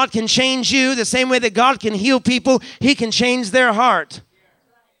way God can change you, the same way that God can heal people, He can change their heart.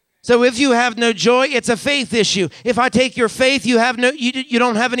 So if you have no joy, it's a faith issue. If I take your faith, you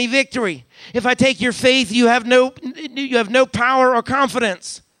don't have any victory. If I take your faith, you have no power or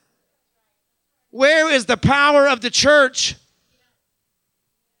confidence. Where is the power of the church?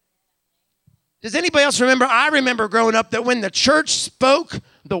 Does anybody else remember? I remember growing up that when the church spoke,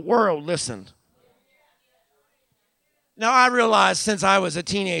 the world listened. Now, I realized since I was a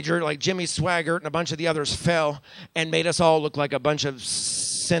teenager, like Jimmy Swaggart and a bunch of the others fell and made us all look like a bunch of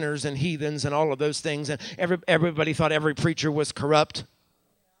sinners and heathens and all of those things. And everybody thought every preacher was corrupt.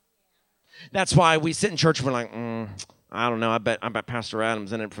 That's why we sit in church and we're like, I don't know. I bet Pastor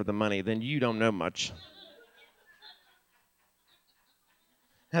Adam's in it for the money. Then you don't know much.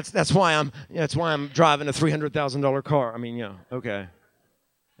 That's why I'm driving a $300,000 car. I mean, yeah, okay.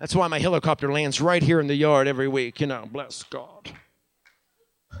 That's why my helicopter lands right here in the yard every week. Bless God.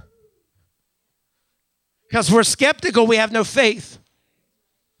 Because we're skeptical, we have no faith.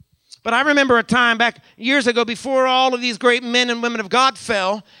 But I remember a time back years ago before all of these great men and women of God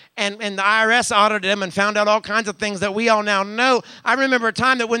fell and the IRS audited them and found out all kinds of things that we all now know. I remember a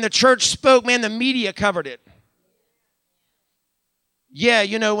time that when the church spoke, man, the media covered it. Yeah,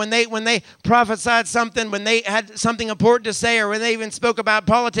 when they prophesied something, when they had something important to say, or when they even spoke about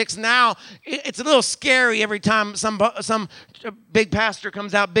politics, now it's a little scary every time some big pastor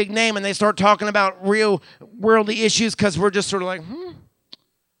comes out, big name, and they start talking about real worldly issues because we're just sort of like,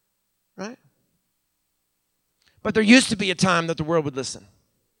 right? But there used to be a time that the world would listen.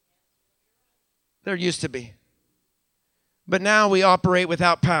 There used to be. But now we operate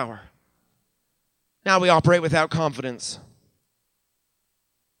without power. Now we operate without confidence.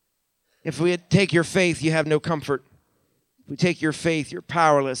 If we take your faith, you have no comfort. If we take your faith, you're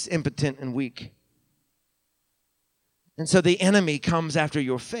powerless, impotent, and weak. And so the enemy comes after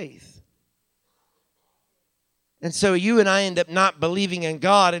your faith. And so you and I end up not believing in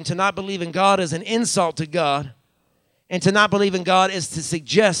God, and to not believe in God is an insult to God. And to not believe in God is to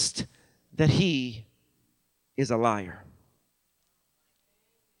suggest that He is a liar.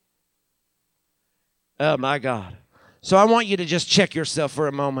 Oh, my God. So I want you to just check yourself for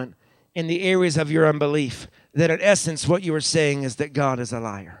a moment in the areas of your unbelief, that in essence what you are saying is that God is a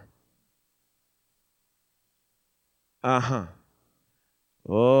liar.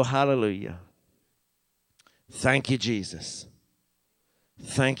 Oh, hallelujah. Thank you, Jesus.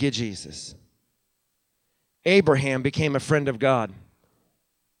 Thank you, Jesus. Abraham became a friend of God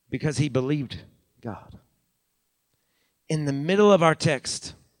because he believed God. In the middle of our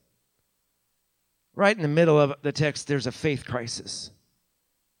text, right in the middle of the text, there's a faith crisis.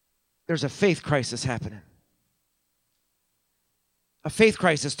 There's a faith crisis happening. A faith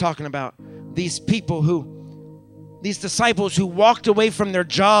crisis talking about these disciples who walked away from their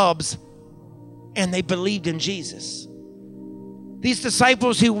jobs and they believed in Jesus. These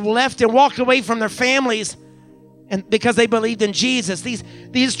disciples who left and walked away from their families and because they believed in Jesus.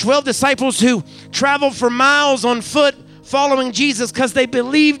 These 12 disciples who traveled for miles on foot following Jesus because they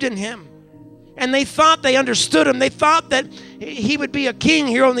believed in him. And they thought they understood him. They thought that he would be a king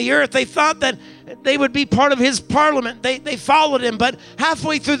here on the earth. They thought that they would be part of his parliament. They followed him. But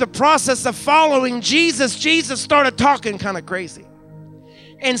halfway through the process of following Jesus, Jesus started talking kind of crazy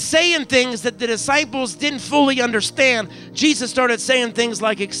and saying things that the disciples didn't fully understand. Jesus started saying things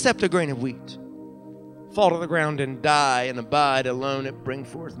like, accept a grain of wheat, fall to the ground and die, and abide alone and bring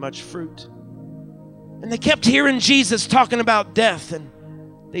forth much fruit. And they kept hearing Jesus talking about death, and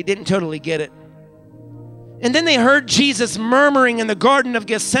they didn't totally get it. And then they heard Jesus murmuring in the Garden of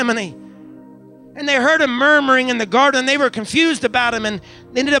Gethsemane. And they heard him murmuring in the garden. They were confused about him and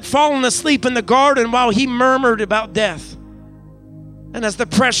ended up falling asleep in the garden while he murmured about death. And as the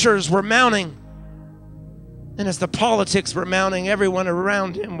pressures were mounting, and as the politics were mounting, everyone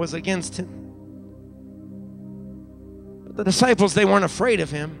around him was against him. But the disciples, they weren't afraid of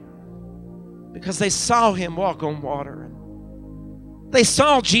him because they saw him walk on water. They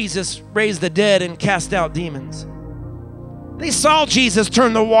saw Jesus raise the dead and cast out demons. They saw Jesus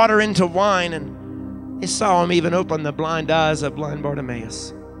turn the water into wine, and they saw him even open the blind eyes of blind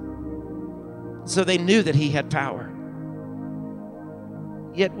Bartimaeus. So they knew that he had power.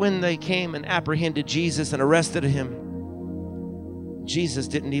 Yet when they came and apprehended Jesus and arrested him, Jesus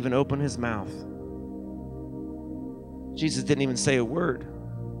didn't even open his mouth. Jesus didn't even say a word.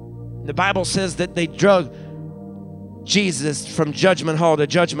 The Bible says that they drug Jesus from judgment hall to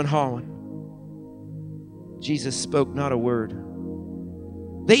judgment hall, and Jesus spoke not a word.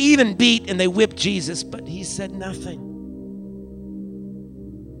 They even beat and they whipped Jesus, but he said nothing.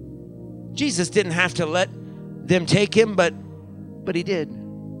 Jesus didn't have to let them take him, but he did.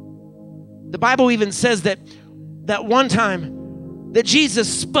 The Bible even says that one time that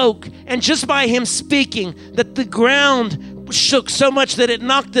Jesus spoke, and just by him speaking, that the ground shook so much that it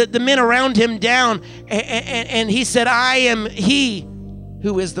knocked the men around him down, and he said, I am he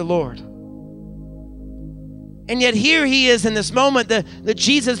who is the Lord. And yet here he is in this moment, the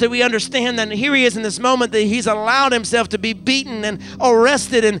Jesus that we understand, and here he is in this moment that he's allowed himself to be beaten and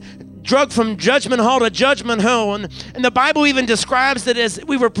arrested and drugged from judgment hall to judgment hall. And the Bible even describes that as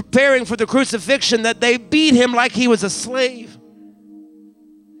we were preparing for the crucifixion, that they beat him like he was a slave.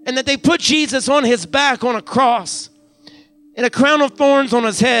 And that they put Jesus on his back on a cross and a crown of thorns on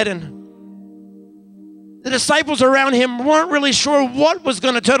his head. And the disciples around him weren't really sure what was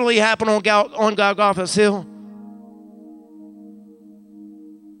going to totally happen on Golgotha's hill.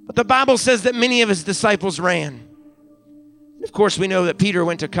 But the Bible says that many of his disciples ran. Of course, we know that Peter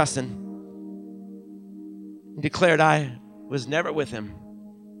went to cussing and declared, I was never with him,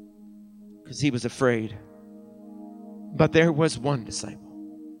 because he was afraid. But there was one disciple,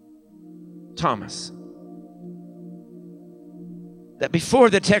 Thomas, that before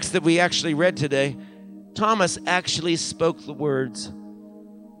the text that we actually read today, Thomas actually spoke the words,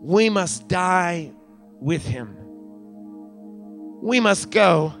 we must die with him. We must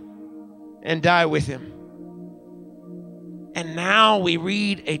go and die with him. And now we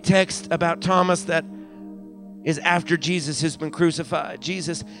read a text about Thomas that is after Jesus has been crucified.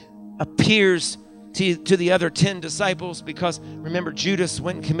 Jesus appears to the other 10 disciples because, remember, Judas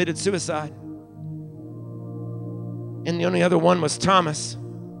went and committed suicide. And the only other one was Thomas.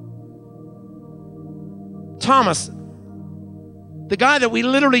 Thomas, the guy that we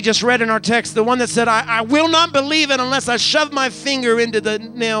literally just read in our text, the one that said, I will not believe it unless I shove my finger into the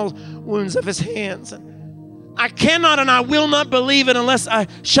nail wounds of his hands. I cannot and I will not believe it unless I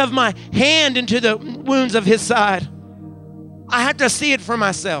shove my hand into the wounds of his side. I had to see it for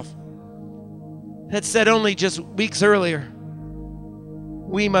myself. Had said only just weeks earlier,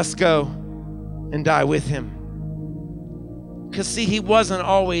 we must go and die with him. Because see, he wasn't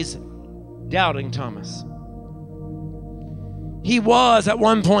always doubting Thomas. He was at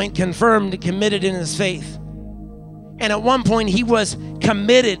one point confirmed and committed in his faith. And at one point he was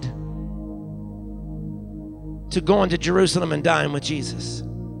committed to going to Jerusalem and dying with Jesus.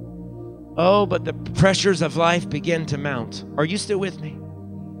 Oh, but the pressures of life begin to mount. Are you still with me?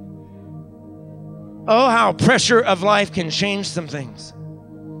 Oh, how pressure of life can change some things.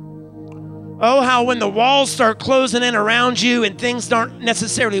 Oh, how when the walls start closing in around you and things aren't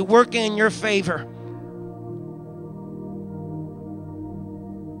necessarily working in your favor,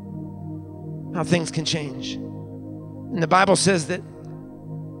 how things can change. And the Bible says that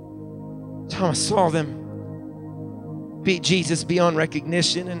Thomas saw them beat Jesus beyond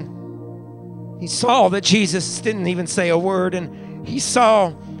recognition, and he saw that Jesus didn't even say a word, and he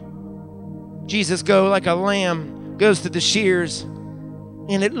saw Jesus go like a lamb goes to the shears,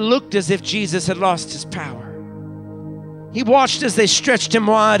 and it looked as if Jesus had lost his power. He watched as they stretched him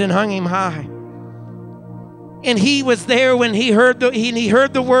wide and hung him high. And he was there when he heard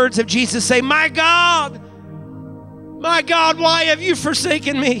the words of Jesus say, my God, why have you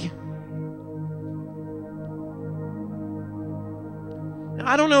forsaken me?"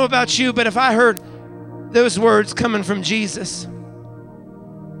 Now, I don't know about you, but if I heard those words coming from Jesus,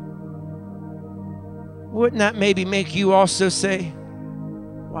 wouldn't that maybe make you also say,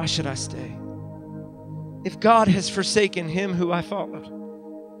 why should I stay? If God has forsaken him who I followed,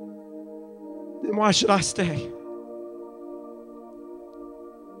 then why should I stay?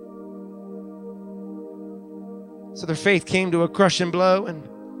 So their faith came to a crushing blow, and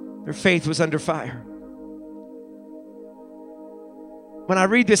their faith was under fire. When I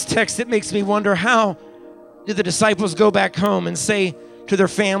read this text, it makes me wonder, how did the disciples go back home and say to their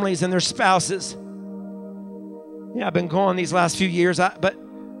families and their spouses, "Yeah, I've been gone these last few years, but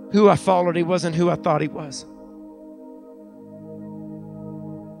who I followed, he wasn't who I thought he was"?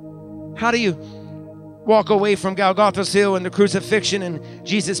 How do you walk away from Golgotha's Hill and the crucifixion and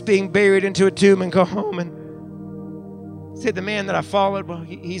Jesus being buried into a tomb and go home and say, the man that I followed, well,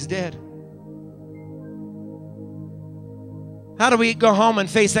 he's dead? How do we go home and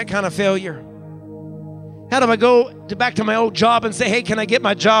face that kind of failure? How do I go back to my old job and say, hey, can I get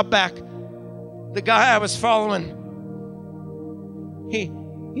my job back? The guy I was following,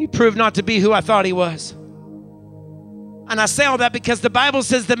 he proved not to be who I thought he was. And I say all that because the Bible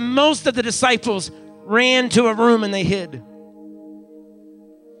says that most of the disciples ran to a room and they hid.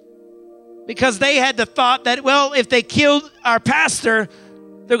 Because they had the thought that, well, if they killed our pastor,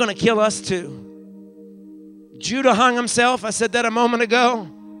 they're going to kill us too. Judah hung himself. I said that a moment ago.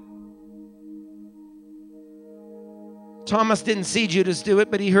 Thomas didn't see Judas do it,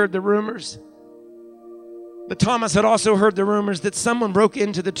 but he heard the rumors. But Thomas had also heard the rumors that someone broke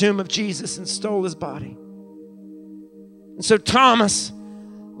into the tomb of Jesus and stole his body. And so Thomas,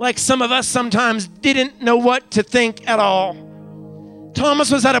 like some of us sometimes, didn't know what to think at all.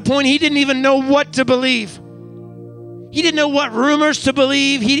 Thomas was at a point he didn't even know what to believe. He didn't know what rumors to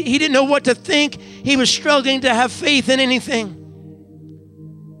believe. He didn't know what to think. He was struggling to have faith in anything.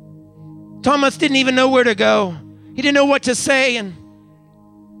 Thomas didn't even know where to go. He didn't know what to say, and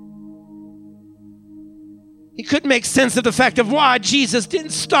he couldn't make sense of the fact of why Jesus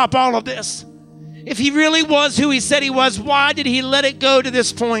didn't stop all of this. If he really was who he said he was, why did he let it go to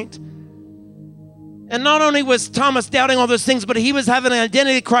this point? And not only was Thomas doubting all those things, but he was having an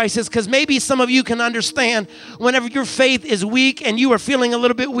identity crisis, because maybe some of you can understand whenever your faith is weak and you are feeling a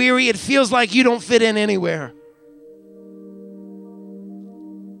little bit weary, it feels like you don't fit in anywhere.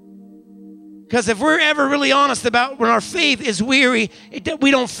 Because if we're ever really honest about when our faith is weary,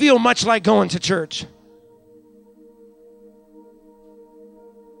 we don't feel much like going to church.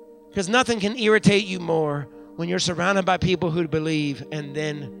 Because nothing can irritate you more when you're surrounded by people who believe, and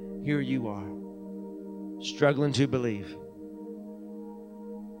then here you are, struggling to believe.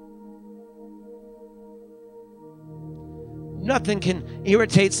 Nothing can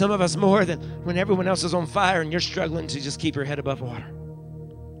irritate some of us more than when everyone else is on fire and you're struggling to just keep your head above water.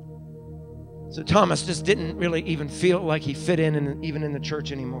 So Thomas just didn't really even feel like he fit in even in the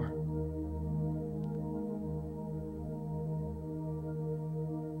church anymore.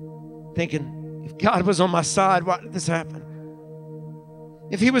 Thinking, if God was on my side, why did this happen?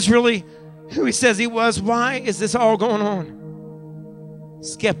 If he was really who he says he was, why is this all going on?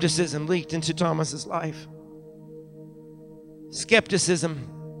 Skepticism leaked into Thomas's life. Skepticism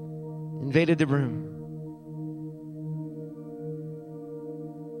invaded the room.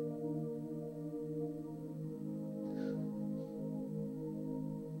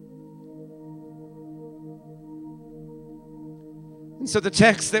 And so the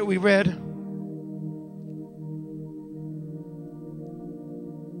text that we read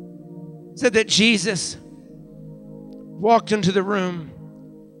said that Jesus walked into the room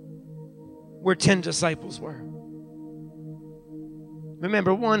where 10 disciples were.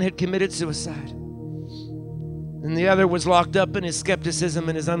 Remember, one had committed suicide, and the other was locked up in his skepticism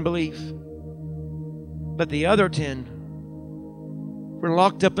and his unbelief. But the other 10 were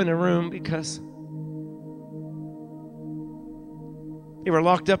locked up in a room because they were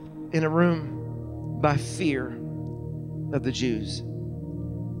locked up in a room by fear of the Jews.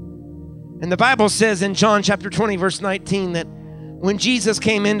 And the Bible says in John chapter 20, verse 19, that when Jesus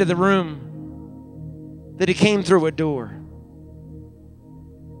came into the room, that he came through a door.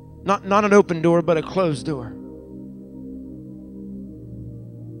 Not an open door, but a closed door.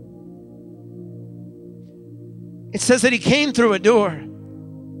 It says that he came through a door.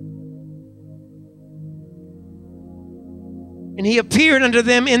 And he appeared unto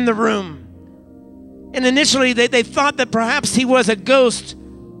them in the room. And initially they thought that perhaps he was a ghost,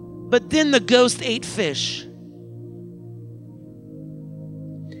 but then the ghost ate fish.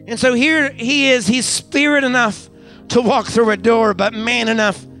 And so here he is, he's spirit enough to walk through a door, but man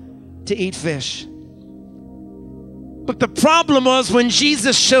enough to eat fish. But the problem was when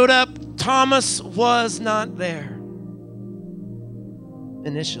Jesus showed up, Thomas was not there.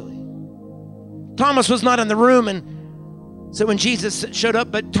 Initially, Thomas was not in the room, and so when Jesus showed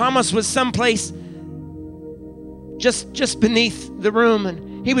up, but Thomas was someplace just beneath the room,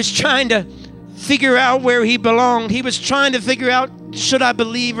 and he was trying to figure out where he belonged. He was trying to figure out, should I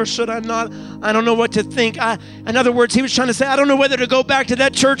believe or should I not? I don't know what to think. In other words, he was trying to say, I don't know whether to go back to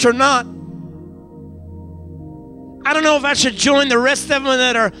that church or not. I don't know if I should join the rest of them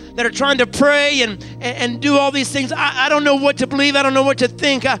that are trying to pray and do all these things. I don't know what to believe. I don't know what to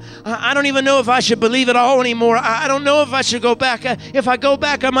think. I don't even know if I should believe at all anymore. I don't know if I should go back. If I go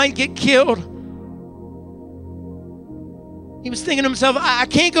back, I might get killed. He was thinking to himself, I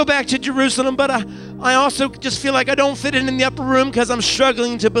can't go back to Jerusalem, but I also just feel like I don't fit in the upper room because I'm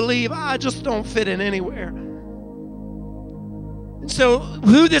struggling to believe. I just don't fit in anywhere. So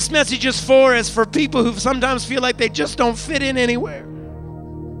who this message is for people who sometimes feel like they just don't fit in anywhere.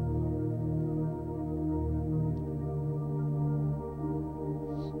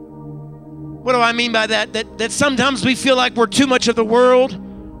 What do I mean by that? That sometimes we feel like we're too much of the world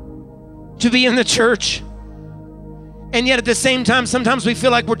to be in the church. And yet at the same time, sometimes we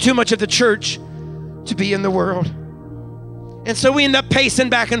feel like we're too much of the church to be in the world. And so we end up pacing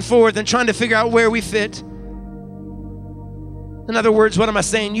back and forth and trying to figure out where we fit. In other words, what am I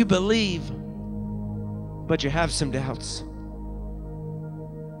saying? You believe, but you have some doubts.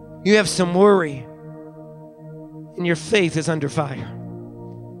 You have some worry, and your faith is under fire.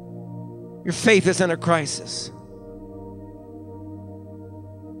 Your faith is under crisis.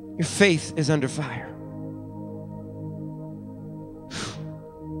 Your faith is under fire.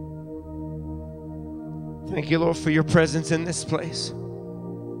 Thank you, Lord, for your presence in this place.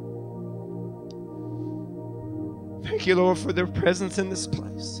 Thank you, Lord, for their presence in this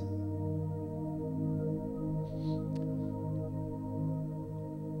place.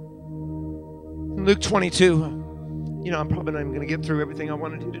 In Luke 22, I'm probably not even going to get through everything I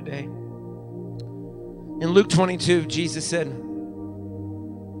want to do today. In Luke 22, Jesus said,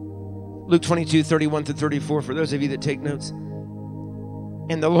 Luke 22, 31 to 34, for those of you that take notes.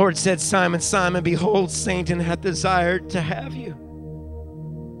 And the Lord said, Simon, Simon, behold, Satan hath desired to have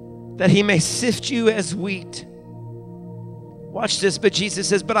you, that he may sift you as wheat. Watch this, but Jesus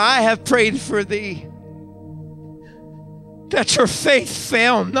says, but I have prayed for thee, that your faith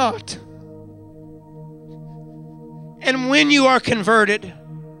fail not. And when you are converted,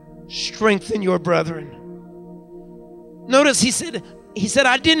 strengthen your brethren. Notice he said,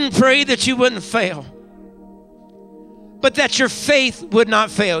 I didn't pray that you wouldn't fail, but that your faith would not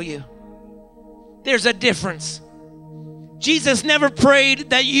fail you. There's a difference. Jesus never prayed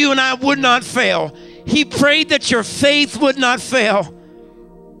that you and I would not fail. He prayed that your faith would not fail.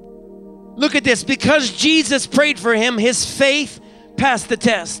 Look at this. Because Jesus prayed for him, his faith passed the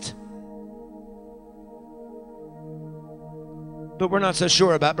test. But we're not so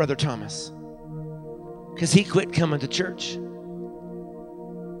sure about Brother Thomas, because he quit coming to church.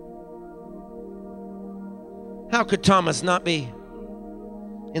 How could Thomas not be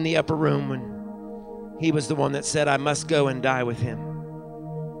in the upper room when he was the one that said, I must go and die with him?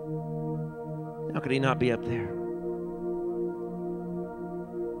 How could he not be up there?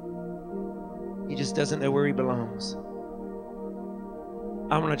 He just doesn't know where he belongs.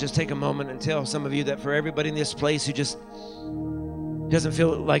 I want to just take a moment and tell some of you that for everybody in this place who just doesn't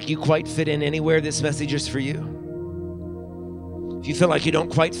feel like you quite fit in anywhere, this message is for you. If you feel like you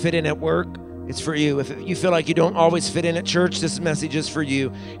don't quite fit in at work, it's for you. If you feel like you don't always fit in at church, this message is for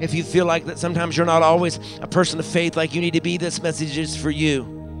you. If you feel like that sometimes you're not always a person of faith like you need to be, this message is for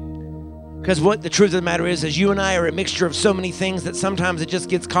you. Because what the truth of the matter is you and I are a mixture of so many things that sometimes it just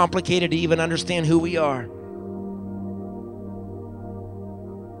gets complicated to even understand who we are.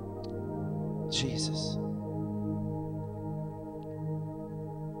 Jesus.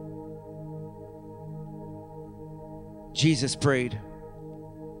 Jesus prayed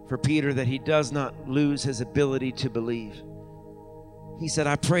for Peter that he does not lose his ability to believe. He said,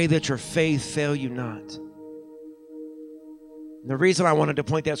 I pray that your faith fail you not. And the reason I wanted to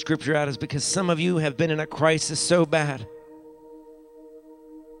point that scripture out is because some of you have been in a crisis so bad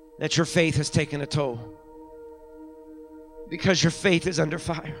that your faith has taken a toll. Because your faith is under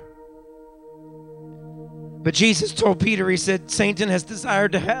fire. But Jesus told Peter, he said, Satan has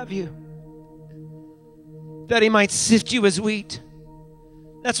desired to have you, that he might sift you as wheat.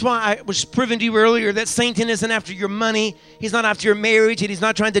 That's why I was proving to you earlier that Satan isn't after your money. He's not after your marriage, and he's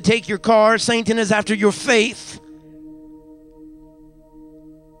not trying to take your car. Satan is after your faith.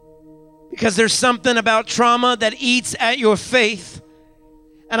 Because there's something about trauma that eats at your faith.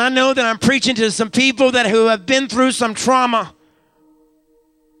 And I know that I'm preaching to some people who have been through some trauma.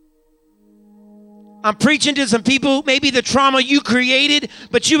 I'm preaching to some people, maybe the trauma you created,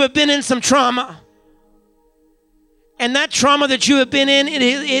 but you have been in some trauma. And that trauma that you have been in,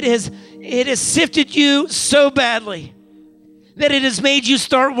 it has sifted you so badly that it has made you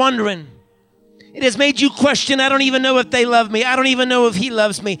start wondering. It has made you question, I don't even know if they love me. I don't even know if he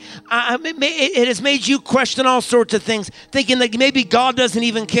loves me. It has made you question all sorts of things, thinking that maybe God doesn't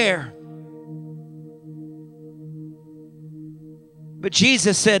even care. But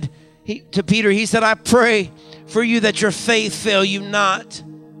Jesus said to Peter, he said, I pray for you that your faith fail you not.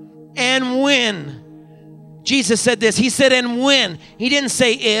 And when, Jesus said this, he said, and when, he didn't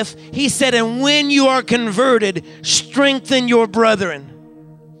say if, he said, and when you are converted, strengthen your brethren.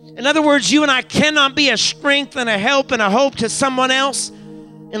 In other words, you and I cannot be a strength and a help and a hope to someone else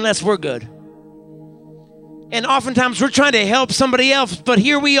unless we're good. And oftentimes we're trying to help somebody else, but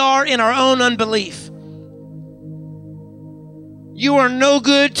here we are in our own unbelief. You are no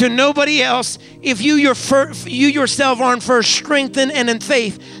good to nobody else if you yourself aren't first strengthened and in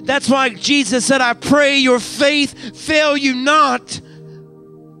faith. That's why Jesus said, I pray your faith fail you not.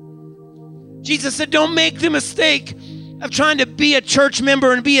 Jesus said, don't make the mistake of trying to be a church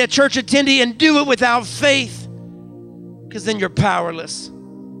member and be a church attendee and do it without faith, because then you're powerless.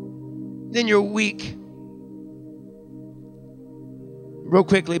 Then you're weak. Real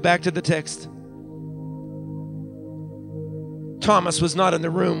quickly, back to the text. Thomas was not in the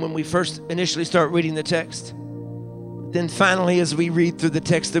room when we first initially start reading the text. Then finally, as we read through the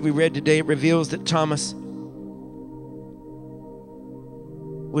text that we read today, it reveals that Thomas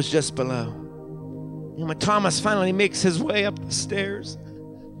was just below. And when Thomas finally makes his way up the stairs,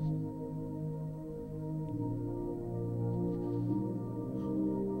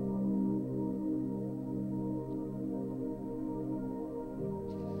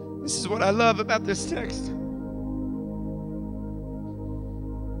 this is what I love about this text.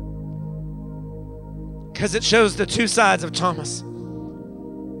 Because it shows the two sides of Thomas.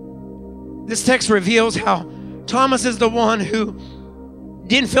 This text reveals how Thomas is the one who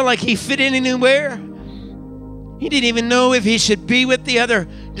didn't feel like he fit in anywhere. He didn't even know if he should be with the other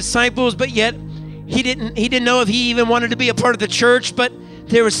disciples, but yet he didn't know if he even wanted to be a part of the church, but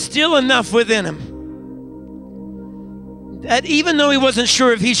there was still enough within him that even though he wasn't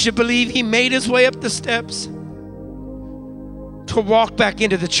sure if he should believe, he made his way up the steps to walk back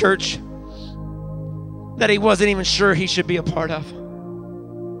into the church that he wasn't even sure he should be a part of.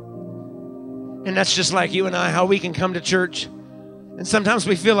 And that's just like you and I, how we can come to church and sometimes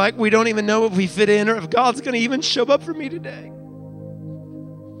we feel like we don't even know if we fit in or if God's going to even show up for me today.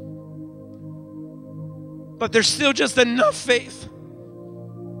 But there's still just enough faith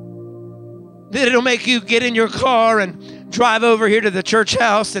that it'll make you get in your car and drive over here to the church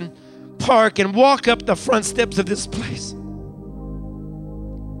house and park and walk up the front steps of this place.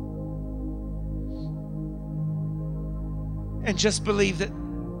 And just believe that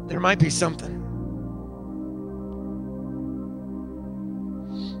there might be something.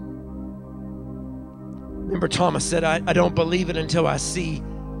 Remember, Thomas said, I don't believe it until I see.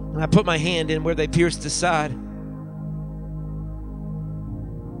 And I put my hand in where they pierced his side.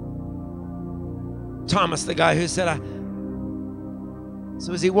 Thomas, the guy who said,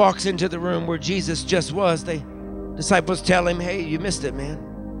 So as he walks into the room where Jesus just was, the disciples tell him, hey, you missed it, man.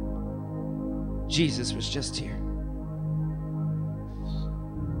 Jesus was just here.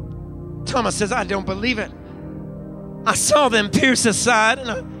 Thomas says, I don't believe it. I saw them pierce his side,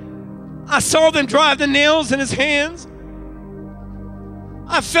 and I saw them drive the nails in his hands.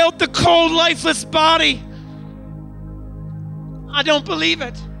 I felt the cold, lifeless body. I don't believe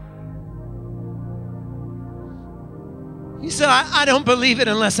it. He said, I don't believe it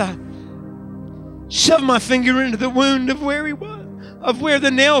unless I shove my finger into the wound of where he was, of where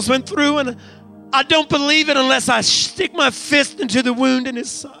the nails went through, and I don't believe it unless I stick my fist into the wound in his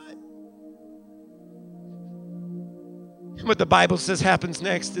side. And what the Bible says happens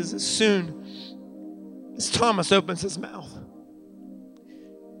next is as soon as Thomas opens his mouth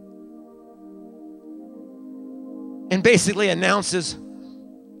and basically announces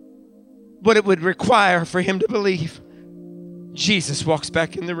what it would require for him to believe, Jesus walks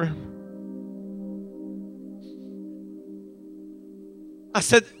back in the room. I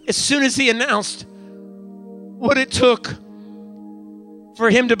said, as soon as he announced what it took for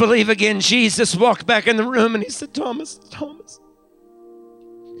him to believe again, Jesus walked back in the room and he said, Thomas,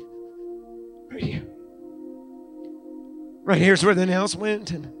 right here. Right here's where the nails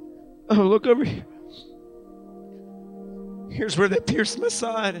went. And oh, look over here. Here's where they pierced my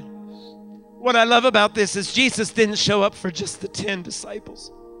side. And what I love about this is Jesus didn't show up for just the 10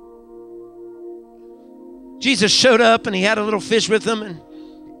 disciples. Jesus showed up and he had a little fish with him and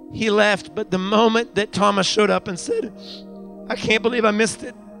he left. But the moment that Thomas showed up and said, I can't believe I missed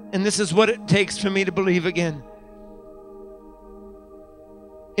it, and this is what it takes for me to believe again,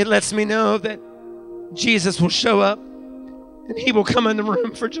 it lets me know that Jesus will show up and he will come in the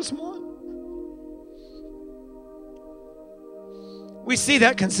room for just one. We see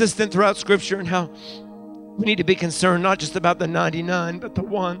that consistent throughout Scripture and how we need to be concerned not just about the 99, but the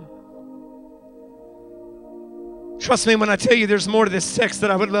one. Trust me when I tell you there's more to this text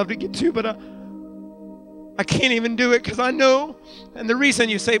that I would love to get to, but I can't even do it because I know. And the reason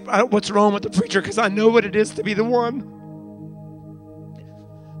you say, what's wrong with the preacher? Because I know what it is to be the one.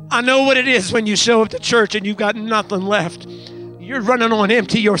 I know what it is when you show up to church and you've got nothing left. You're running on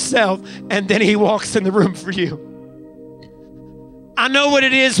empty yourself, and then he walks in the room for you. I know what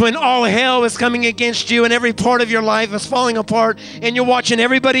it is when all hell is coming against you and every part of your life is falling apart and you're watching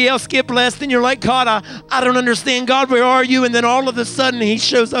everybody else get blessed and you're like, God, I don't understand. God, where are you? And then all of a sudden he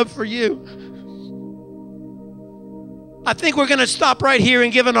shows up for you. I think we're going to stop right here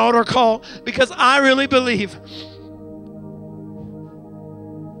and give an altar call because I really believe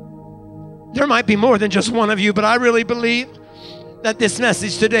there might be more than just one of you, but I really believe that this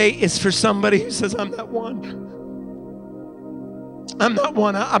message today is for somebody who says, I'm that one. I'm not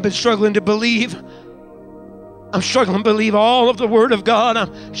one. I've been struggling to believe. I'm struggling to believe all of the Word of God.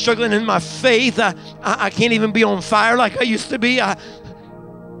 I'm struggling in my faith. I can't even be on fire like I used to be. I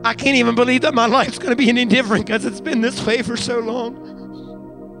can't even believe that my life's going to be any different because it's been this way for so long.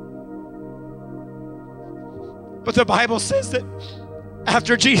 But the Bible says that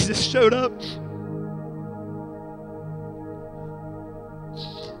after Jesus showed up,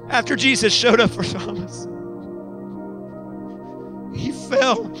 after Jesus showed up for Thomas, he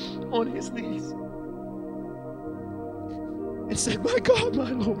fell on his knees and said, my God,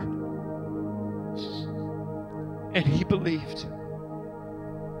 my Lord. And he believed.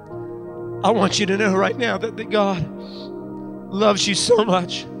 I want you to know right now that God loves you so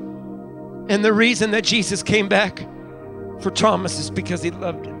much. And the reason that Jesus came back for Thomas is because he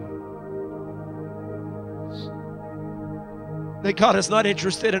loved him. That God is not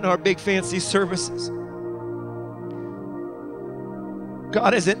interested in our big fancy services.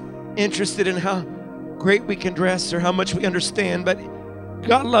 God isn't interested in how great we can dress or how much we understand, but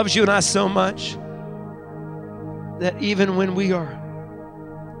God loves you and I so much that even when we are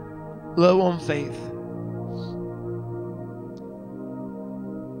low on faith,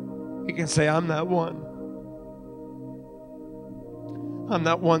 we can say, I'm that one. I'm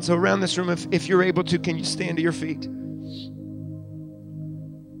that one. So around this room, if you're able to, can you stand to your feet?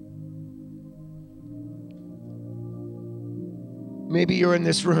 Maybe you're in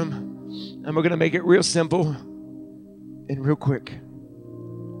this room, and we're going to make it real simple and real quick.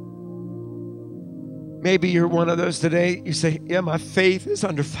 Maybe you're one of those today, you say, yeah, my faith is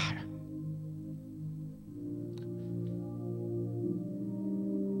under fire.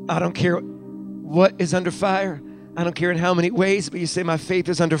 I don't care what is under fire. I don't care in how many ways, but you say, my faith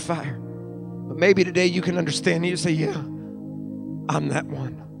is under fire. But maybe today you can understand and you say, yeah, I'm that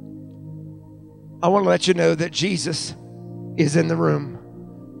one. I want to let you know that Jesus is in the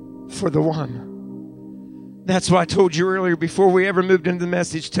room for the one. That's why I told you earlier, before we ever moved into the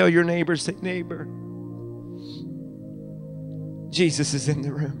message, tell your neighbor, say, neighbor, Jesus is in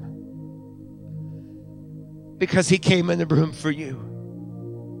the room. Because he came in the room for you.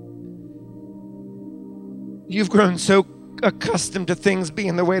 You've grown so accustomed to things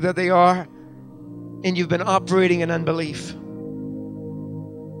being the way that they are, and you've been operating in unbelief.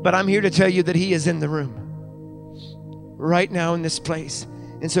 But I'm here to tell you that he is in the room right now in this place.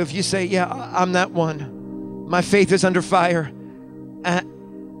 And so if you say, yeah, I'm that one, my faith is under fire, and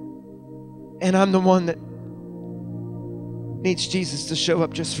I'm the one that needs Jesus to show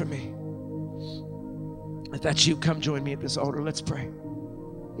up just for me. If that's you, come join me at this altar. Let's pray.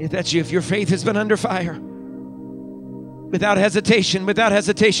 If that's you, if your faith has been under fire, Without hesitation, without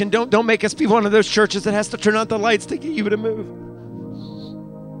hesitation. Don't make us be one of those churches that has to turn out the lights to get you to move.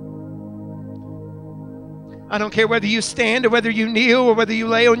 I don't care whether you stand or whether you kneel or whether you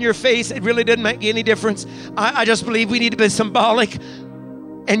lay on your face. It really doesn't make any difference. I just believe we need to be symbolic,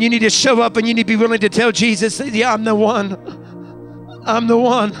 and you need to show up and you need to be willing to tell Jesus, yeah, I'm the one. I'm the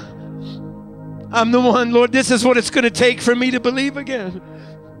one. I'm the one. Lord, this is what it's going to take for me to believe again.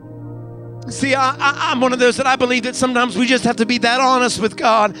 See, I'm one of those that I believe that sometimes we just have to be that honest with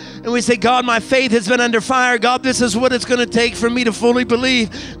God. And we say, God, my faith has been under fire. God, this is what it's going to take for me to fully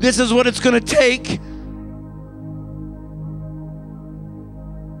believe. This is what it's going to take.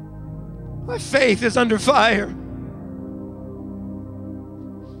 My faith is under fire.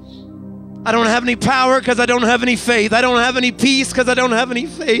 I don't have any power because I don't have any faith. I don't have any peace because I don't have any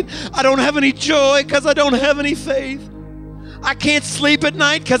faith. I don't have any joy because I don't have any faith. I can't sleep at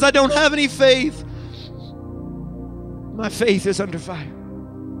night because I don't have any faith. My faith is under fire.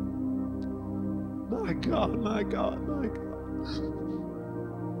 My God, my God, my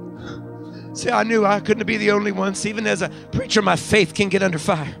God. See, I knew I couldn't be the only one. See, even as a preacher, my faith can get under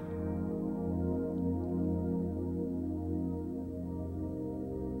fire.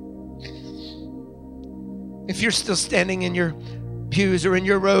 If you're still standing in your pews or in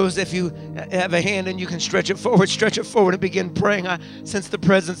your rows, if you have a hand and you can stretch it forward and begin praying. I sense the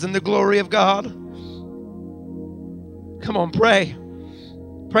presence and the glory of God. Come on, pray.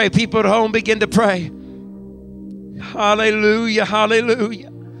 Pray. People at home, begin to pray. Hallelujah,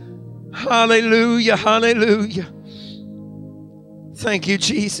 hallelujah. Hallelujah, hallelujah. Thank you,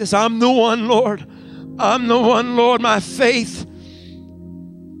 Jesus. I'm the one, Lord. I'm the one, Lord. My faith.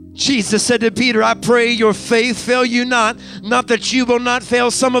 Jesus said to Peter, I pray your faith fail you not that you will not fail.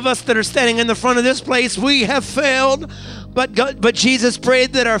 Some of us that are standing in the front of this place, we have failed, but Jesus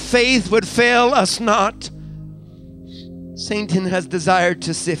prayed that our faith would fail us not. Satan has desired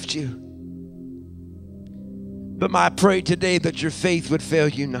to sift you, but I pray today that your faith would fail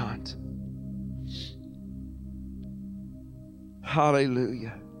you not.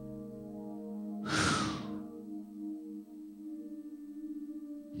 Hallelujah.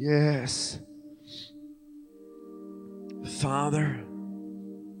 Yes. Father,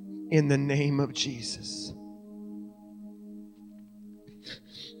 in the name of Jesus,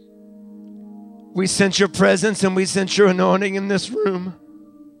 we sense your presence and we sense your anointing in this room.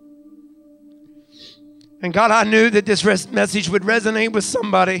 And God, I knew that this message would resonate with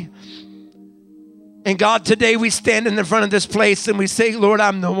somebody. And God, today we stand in the front of this place and we say, Lord,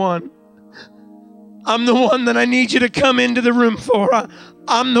 I'm the one. I'm the one that I need you to come into the room for.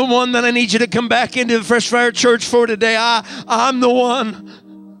 I'm the one that I need you to come back into the Fresh Fire Church for today. I'm the one.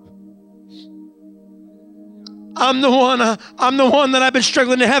 I'm the one. I'm the one that I've been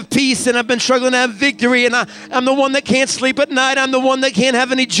struggling to have peace, and I've been struggling to have victory, and I'm the one that can't sleep at night. I'm the one that can't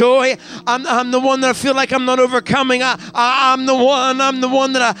have any joy. I'm the one that I feel like I'm not overcoming. I'm the one. I'm the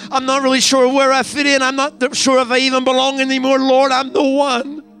one that I'm not really sure where I fit in. I'm not sure if I even belong anymore. Lord, I'm the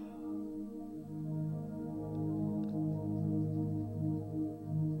one.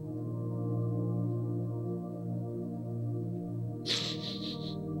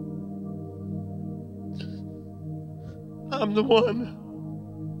 I'm the one.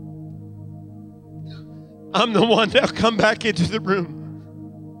 I'm the one. Now come back into the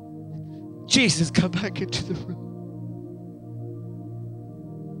room. Jesus, come back into the room.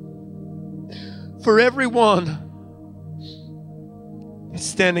 For everyone that's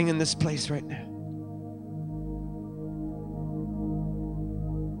standing in this place right now,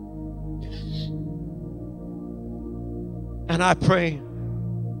 and I pray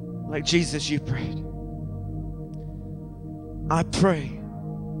like Jesus, you prayed. I pray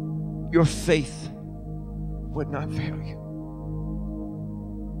your faith would not fail you.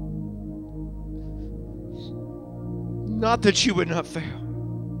 Not that you would not fail,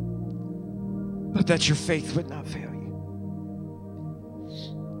 but that your faith would not fail you.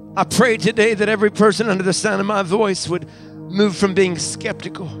 I pray today that every person under the sound of my voice would move from being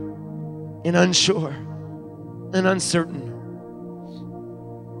skeptical and unsure and uncertain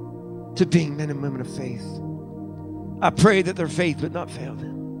to being men and women of faith. I pray that their faith would not fail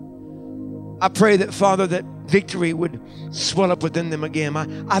them. I pray that, Father, that victory would swell up within them again.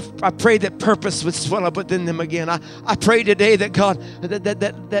 I pray that purpose would swell up within them again. I pray today that, God,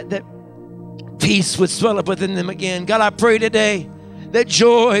 that peace would swell up within them again. God, I pray today that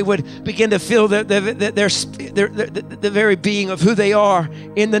joy would begin to fill the very being of who they are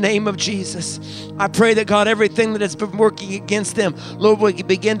in the name of Jesus. I pray that, God, everything that has been working against them, Lord, will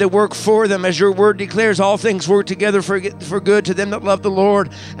begin to work for them. As your word declares, all things work together for good to them that love the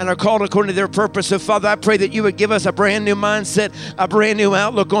Lord and are called according to their purpose. So, Father, I pray that you would give us a brand new mindset, a brand new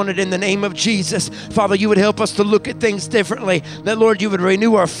outlook on it in the name of Jesus. Father, you would help us to look at things differently. That, Lord, you would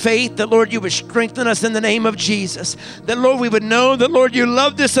renew our faith. That, Lord, you would strengthen us in the name of Jesus. That, Lord, we would know that, Lord, you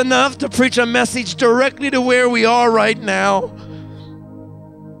loved us enough to preach a message directly to where we are right now.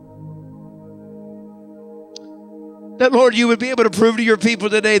 That, Lord, you would be able to prove to your people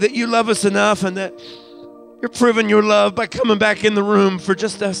today that you love us enough, and that you're proving your love by coming back in the room for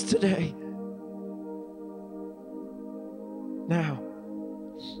just us today. Now,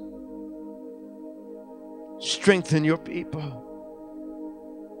 strengthen your people.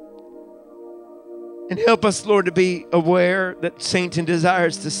 And help us, Lord, to be aware that Satan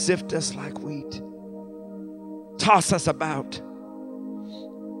desires to sift us like wheat. Toss us about.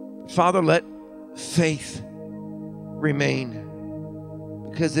 Father, let faith remain,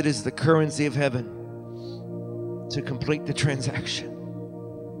 because it is the currency of heaven to complete the transaction.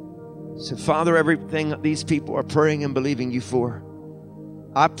 So, Father, everything that these people are praying and believing you for,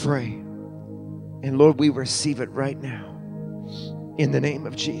 I pray, and Lord, we receive it right now in the name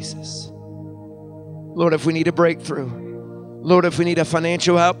of Jesus. Lord, if we need a breakthrough, Lord, if we need a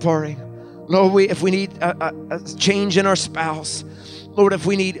financial outpouring, Lord, if we need a change in our spouse, Lord, if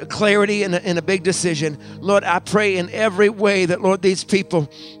we need clarity in a big decision, Lord, I pray in every way that, Lord, these people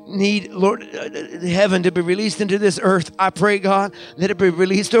need, Lord, heaven to be released into this earth. I pray, God, that it be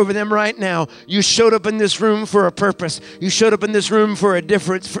released over them right now. You showed up in this room for a purpose. You showed up in this room for a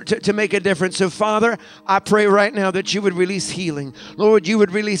difference, to make a difference. So, Father, I pray right now that you would release healing. Lord, you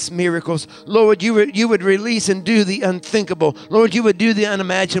would release miracles. Lord, you would release and do the unthinkable. Lord, you would do the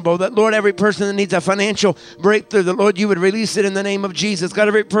unimaginable. That, Lord, every person that needs a financial breakthrough, that, Lord, you would release it in the name of Jesus. God,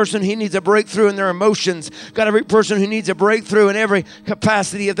 every person who needs a breakthrough in their emotions. God, every person who needs a breakthrough in every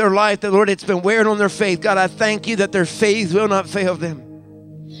capacity of their life, that, Lord, it's been wearing on their faith. God, I thank you that their faith will not fail them.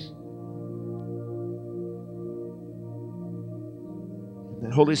 And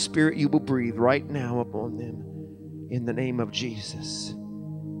that, Holy Spirit, you will breathe right now upon them in the name of Jesus.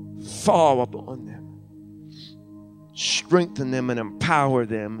 Fall upon them. Strengthen them and empower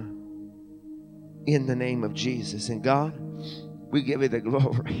them in the name of Jesus. And God, we give you the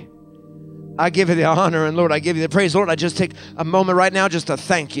glory. I give you the honor, and Lord, I give you the praise. Lord, I just take a moment right now just to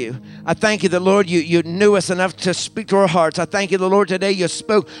thank you. I thank you that, Lord, you knew us enough to speak to our hearts. I thank you that, Lord, today you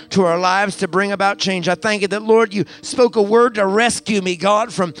spoke to our lives to bring about change. I thank you that, Lord, you spoke a word to rescue me,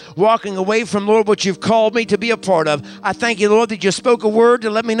 God, from walking away from, Lord, what you've called me to be a part of. I thank you, Lord, that you spoke a word to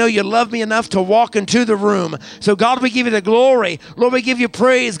let me know you love me enough to walk into the room. So, God, we give you the glory. Lord, we give you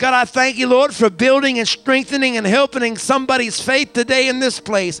praise. God, I thank you, Lord, for building and strengthening and helping somebody's faith today in this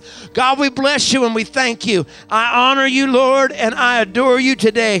place. God, we bless you and we thank you. I honor you, Lord, and I adore you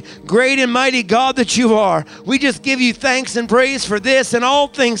today. Great and mighty God that you are. We just give you thanks and praise for this and all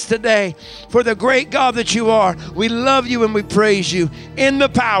things today, for the great God that you are. We love you and we praise you in the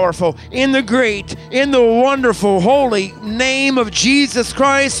powerful, in the great, in the wonderful, holy name of Jesus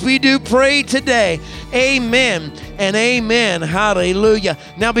Christ. We do pray today. Amen and amen. Hallelujah.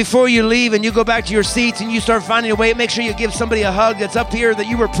 Now, before you leave and you go back to your seats and you start finding a way, make sure you give somebody a hug that's up here that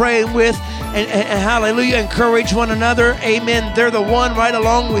you were praying with, and hallelujah, encourage one another. Amen. They're the one right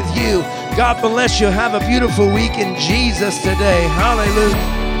along with you. God bless you. Have a beautiful week in Jesus today.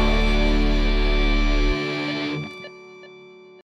 Hallelujah.